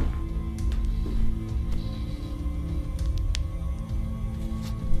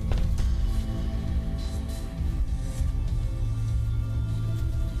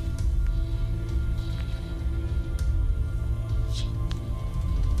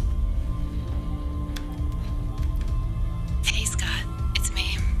 Hey, Scott, it's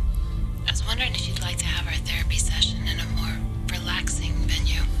me. I was wondering if you'd like to have our therapy session in a more relaxing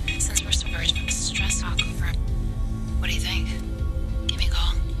venue, since we're so verge of a stress talk over. What do you think? Give me a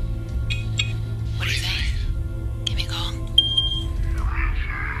call. What do you think? Give me a call.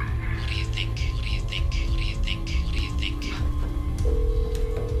 What do you think? What do you think? What do you think? What do you think?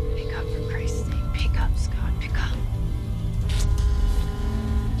 Pick up, for Christ's sake. Pick up, Scott. Pick up.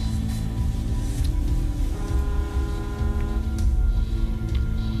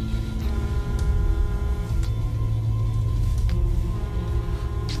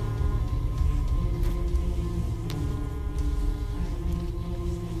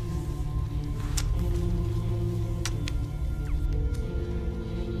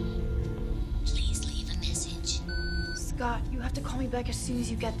 Please leave a message. Scott, you have to call me back as soon as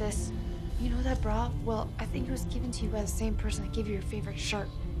you get this. You know that bra? Well, I think it was given to you by the same person that gave you your favorite shirt.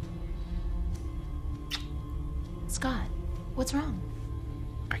 Scott, what's wrong?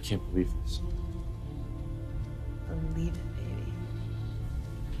 I can't believe this. Believe it, baby.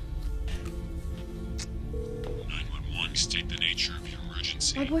 911, state the nature of your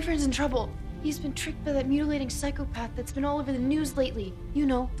emergency. My boyfriend's in trouble. He's been tricked by that mutilating psychopath that's been all over the news lately. You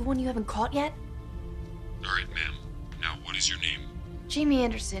know, the one you haven't caught yet? All right, ma'am. Now, what is your name? Jamie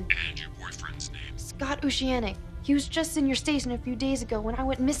Anderson. And your boyfriend's name? Scott Oceanic. He was just in your station a few days ago when I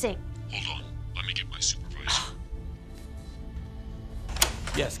went missing. Hold on. Let me get my supervisor.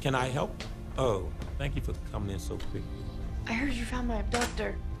 Yes, can I help? Oh, thank you for coming in so quickly. I heard you found my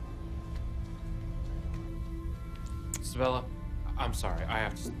abductor. Isabella, I'm sorry. I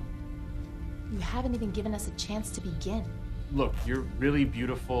have to. You haven't even given us a chance to begin. Look, you're really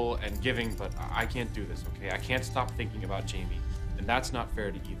beautiful and giving, but I can't do this, okay? I can't stop thinking about Jamie, and that's not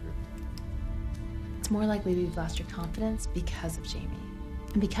fair to either. It's more likely we've lost your confidence because of Jamie.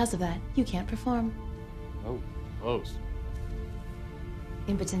 And because of that, you can't perform. Oh, close.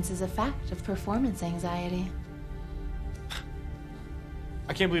 Impotence is a fact of performance anxiety.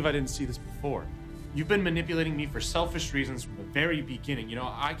 I can't believe I didn't see this before. You've been manipulating me for selfish reasons from the very beginning. You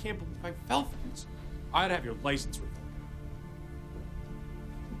know, I can't believe I fell for this. I'd have your license revoked.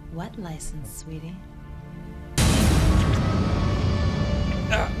 What license, sweetie?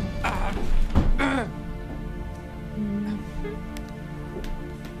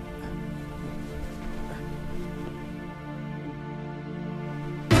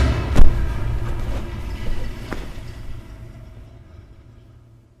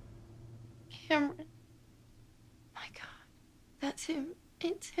 Cameron. My God. That's him.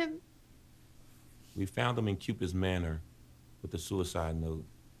 It's him. We found him in Cupid's Manor with a suicide note,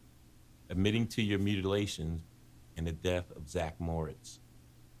 admitting to your mutilations and the death of Zach Moritz.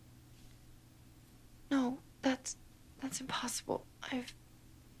 No, that's impossible. I've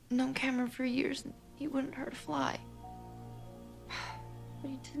known Cameron for years and he wouldn't hurt a fly. But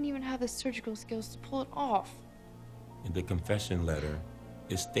he didn't even have the surgical skills to pull it off. In the confession letter,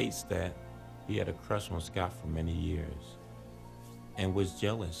 it states that he had a crush on Scott for many years and was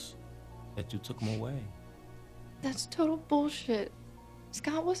jealous that you took him away. That's total bullshit.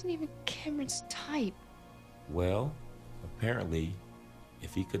 Scott wasn't even Cameron's type. Well, apparently,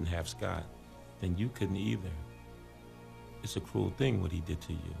 if he couldn't have Scott, then you couldn't either. It's a cruel thing what he did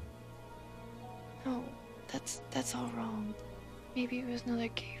to you. No, that's all wrong. Maybe it was another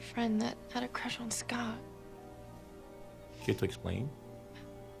gay friend that had a crush on Scott. Care to explain?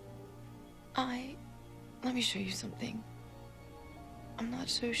 Let me show you something. I'm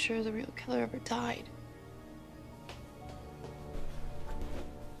not so sure the real killer ever died.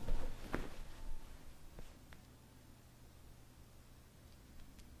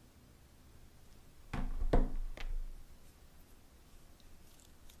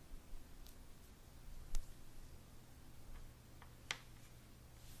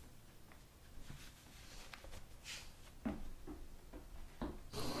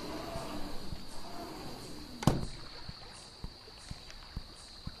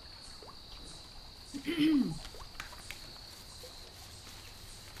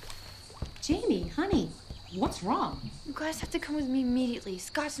 Jamie, honey, what's wrong? You guys have to come with me immediately.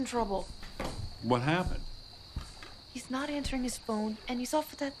 Scott's in trouble. What happened? He's not answering his phone, and he's off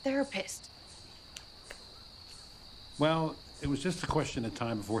with that therapist. Well, it was just a question of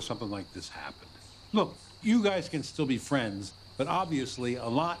time before something like this happened. Look, you guys can still be friends, but obviously a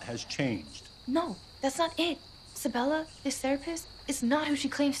lot has changed. No, that's not it. Sabella, his therapist, is not who she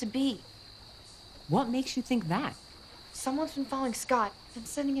claims to be. What makes you think that? Someone's been following Scott and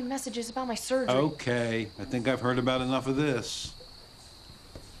sending him messages about my surgery. Okay, I think I've heard about enough of this.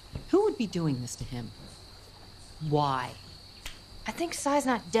 Who would be doing this to him? Why? I think Sai's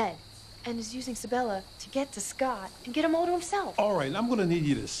not dead and is using Sabella to get to Scott and get him all to himself. All right, I'm gonna need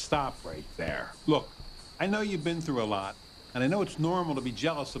you to stop right there. Look, I know you've been through a lot, and I know it's normal to be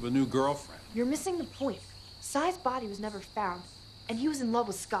jealous of a new girlfriend. You're missing the point. Sai's body was never found, and he was in love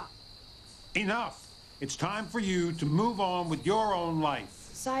with Scott. Enough! It's time for you to move on with your own life.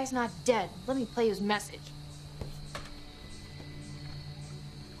 Sai's not dead. Let me play his message.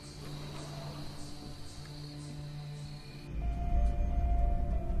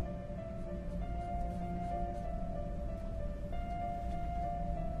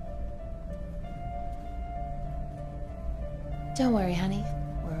 Don't worry, honey.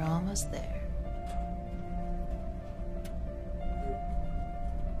 We're almost there.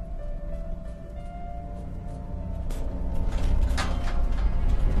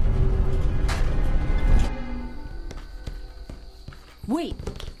 Wait,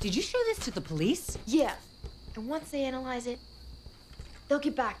 did you show this to the police? Yeah, and once they analyze it, they'll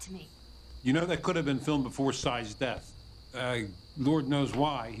get back to me. You know that could have been filmed before Sai's death. Lord knows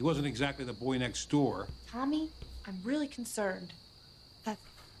why. He wasn't exactly the boy next door. Tommy, I'm really concerned that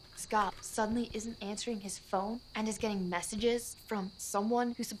Scott suddenly isn't answering his phone and is getting messages from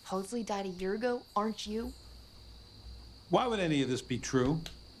someone who supposedly died a year ago, aren't you? Why would any of this be true?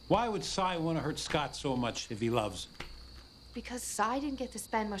 Why would Sai want to hurt Scott so much if he loves him? Because Sai didn't get to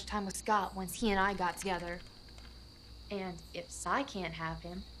spend much time with Scott once he and I got together. And if Sai can't have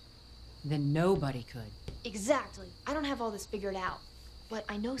him... Then nobody could. Exactly. I don't have all this figured out. But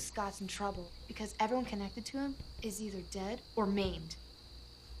I know Scott's in trouble because everyone connected to him is either dead or maimed.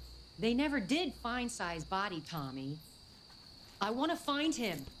 They never did find Sai's body, Tommy. I want to find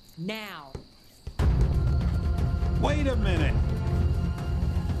him. Now. Wait a minute!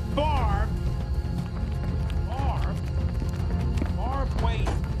 Barb! Barb, wait!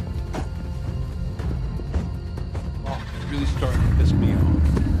 Oh, it's really starting to piss me off.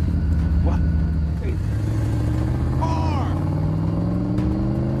 What? Wait. Barb!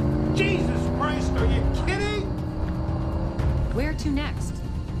 Jesus Christ, are you kidding? Where to next?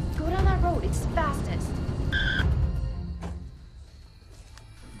 Go down that road, it's fastest.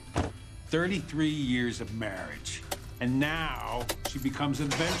 33 years of marriage. And now she becomes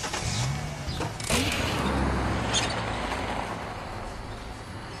adventurous.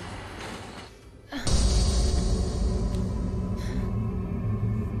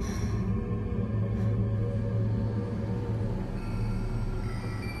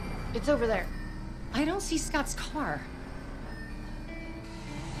 It's over there. I don't see Scott's car.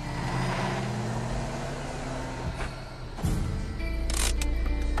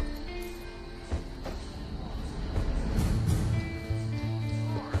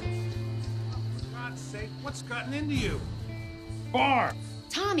 For God's sake, what's gotten into you? Barb!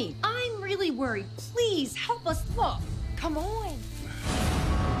 Tommy, I'm really worried. Please help us look. Come on.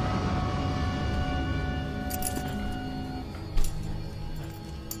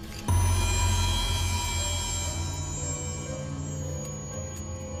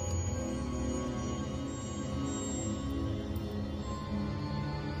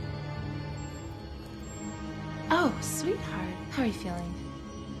 Oh, sweetheart. How are you feeling?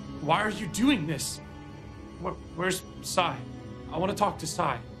 Why are you doing this? Where's Sai? I want to talk to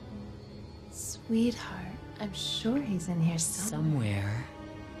Sai. Sweetheart, I'm sure he's in here somewhere.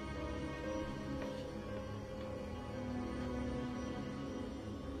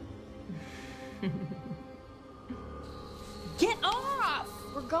 Get off!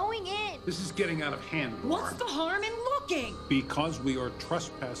 We're going in. This is getting out of hand, Laura. What's the harm in looking? Because we are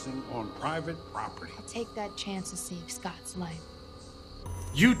trespassing on private property. I'll take that chance to save Scott's life.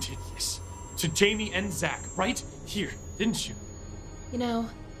 You did this to Jamie and Zach right here, didn't you? You know,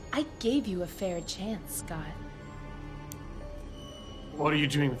 I gave you a fair chance, Scott. What are you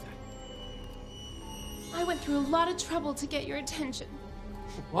doing with that? I went through a lot of trouble to get your attention.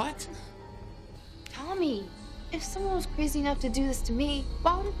 What? Tommy, if someone was crazy enough to do this to me,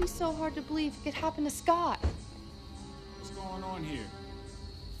 why would it be so hard to believe it could happen to Scott? What's going on here?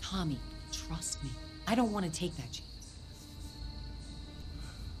 Tommy, trust me. I don't want to take that chance.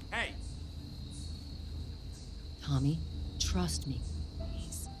 Hey! Tommy, trust me.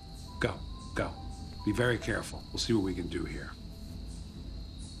 Please. Go. Be very careful. We'll see what we can do here.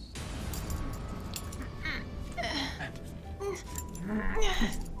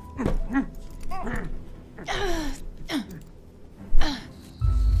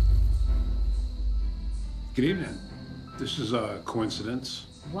 Good evening. This is a coincidence.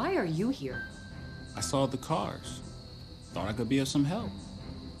 Why are you here? I saw the cars. Thought I could be of some help.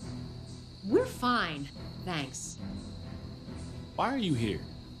 We're fine. Thanks. Why are you here?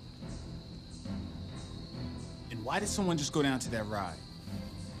 And why did someone just go down to that ride?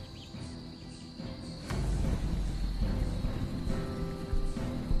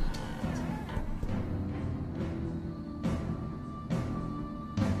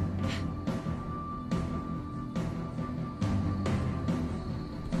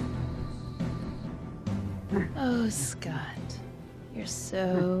 Oh, Scott. You're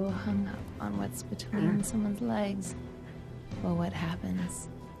so hung up on what's between someone's legs. Well, what happens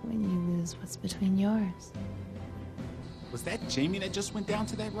when you lose what's between yours? Was that Jamie that just went down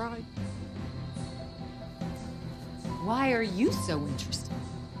to that ride? Why are you so interested?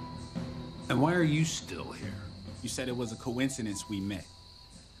 And why are you still here? You said it was a coincidence we met.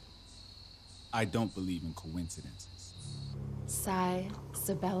 I don't believe in coincidences.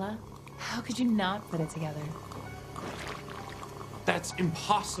 Sabella, how could you not put it together? That's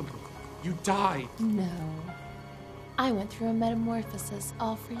impossible. You died. No. I went through a metamorphosis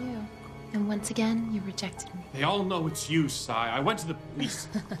all for you. And once again, you rejected me. They all know it's you, Sai. I went to the police.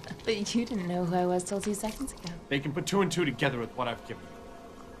 But you didn't know who I was till 2 seconds ago. They can put 2 and 2 together with what I've given you.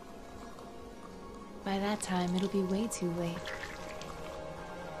 By that time, it'll be way too late.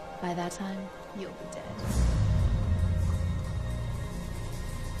 By that time, you'll be dead.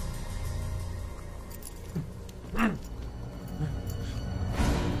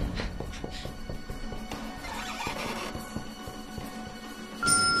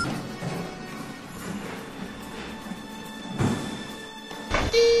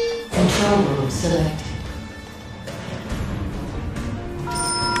 Control room selected.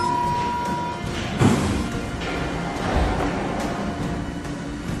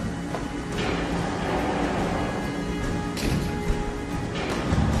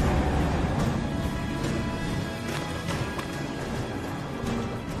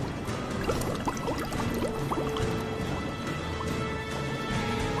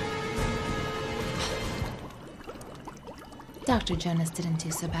 Dr. Jonas didn't do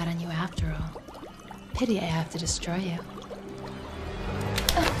so bad on you after all. Pity I have to destroy you.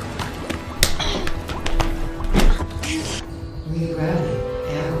 Rerouting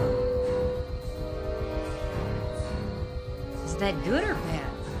error. Is that good or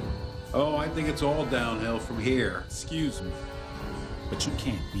bad? Oh, I think it's all downhill from here. Excuse me, but you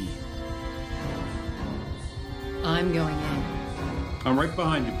can't be here. I'm going in. I'm right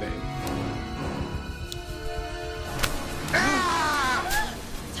behind you, babe.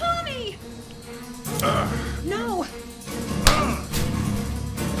 Tommy! No!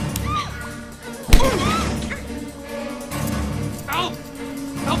 Help!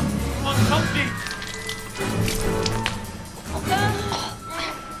 Help! Come on, help me!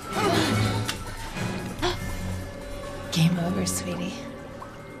 Game over, sweetie.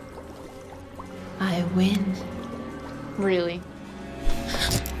 I win. Really?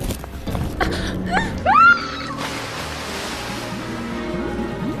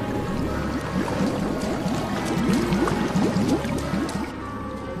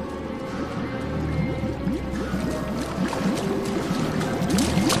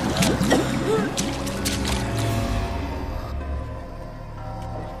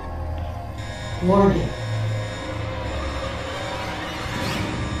 Warning.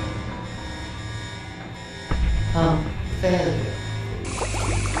 Failure.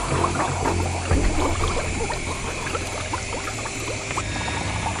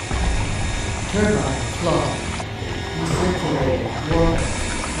 Turbine flawed. Recirculated water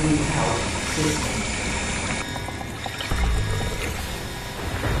repowered system.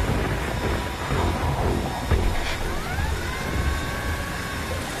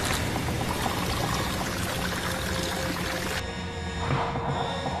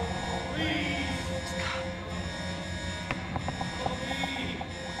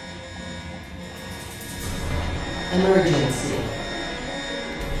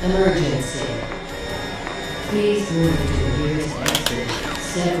 Emergency. Please move to the nearest exit.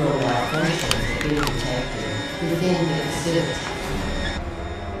 Several malfunctions have been detected within the facility.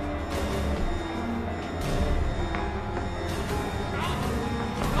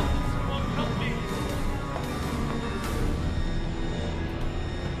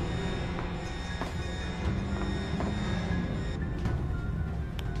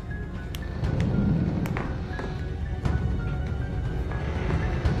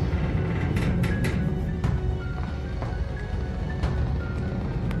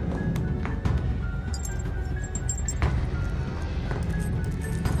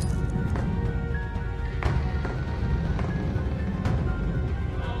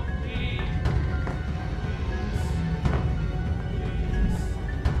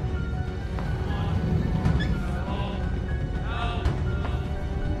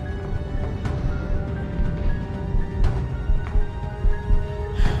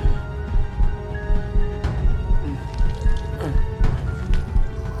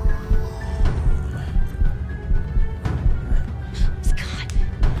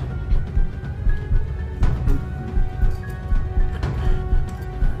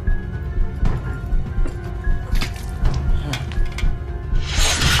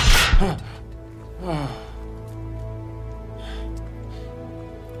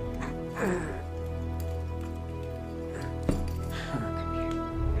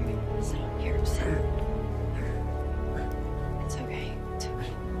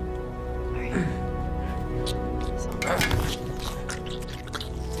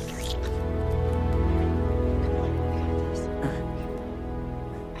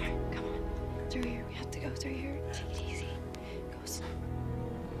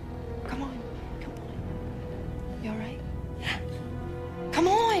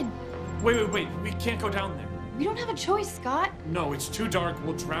 Wait. We can't go down there. We don't have a choice, Scott. No, it's too dark.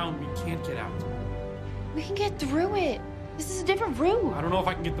 We'll drown. We can't get out. We can get through it. This is a different route. I don't know if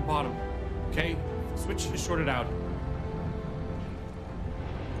I can get the bottom. Okay? Switch is sorted out.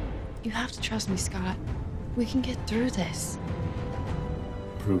 You have to trust me, Scott. We can get through this.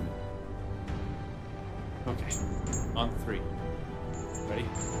 Prove it. Okay. On 3. Ready?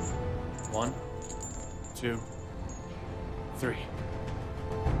 1, 2, 3.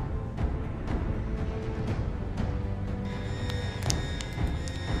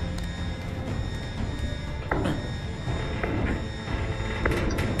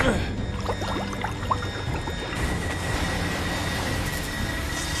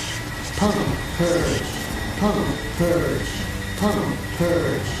 Pump, purge. Pump, purge. Pump,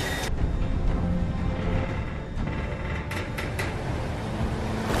 purge.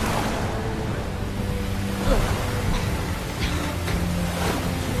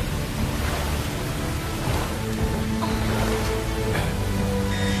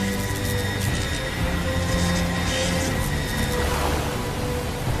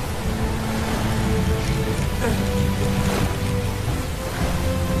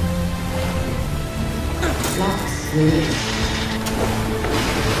 Locks released.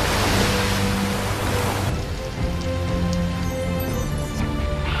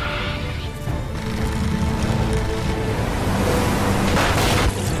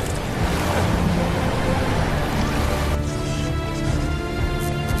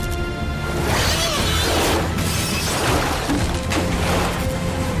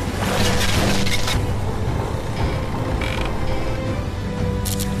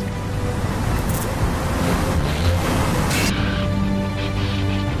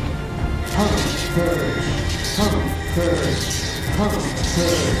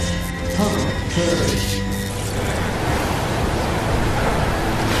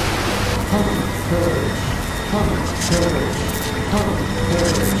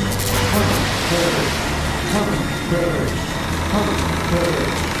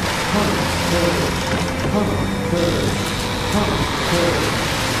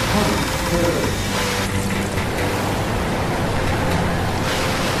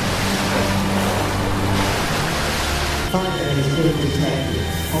 Fire has been detected.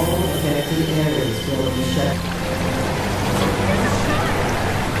 All affected areas will be shut.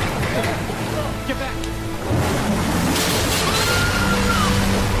 Get back!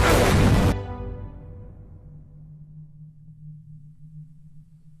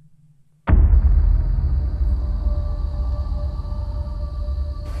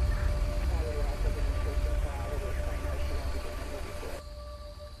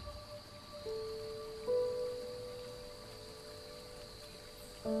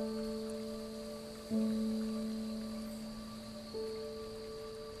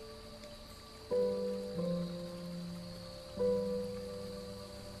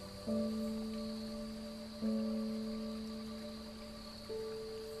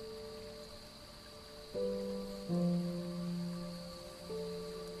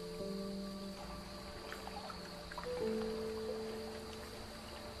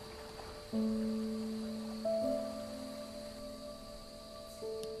 Thank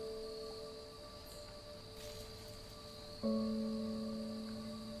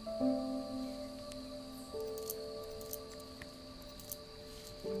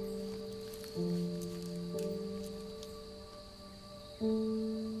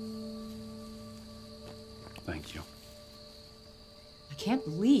you. I can't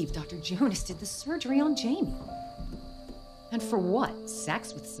believe Dr. Jonas did the surgery on Jamie. And for what?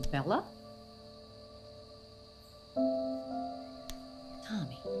 Sex with Sabella?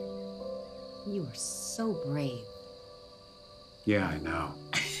 Tommy, you are so brave. Yeah, I know.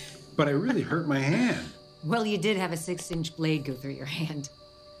 But I really hurt my hand. Well, you did have a 6-inch blade go through your hand.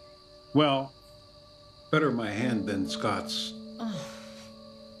 Well, better my hand than Scott's. Oh.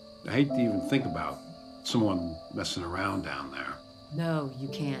 I hate to even think about someone messing around down there. No, you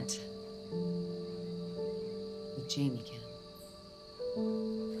can't. But Jamie can.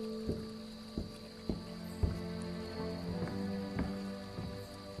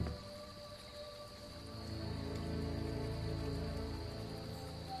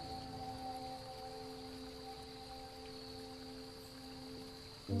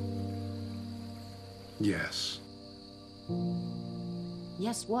 Yes.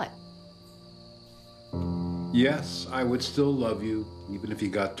 Yes, what? Yes, I would still love you, even if you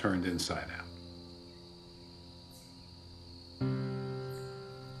got turned inside out.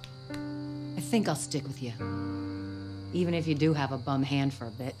 I think I'll stick with you. Even if you do have a bum hand for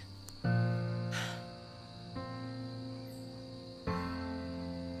a bit.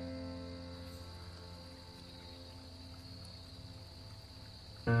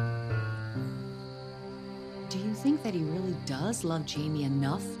 Do you think that he really does love Jamie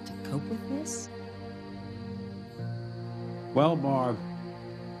enough to cope with this? Well, Barb,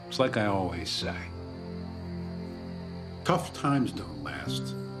 it's like I always say. Tough times don't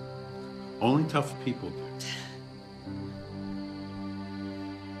last. Only tough people do.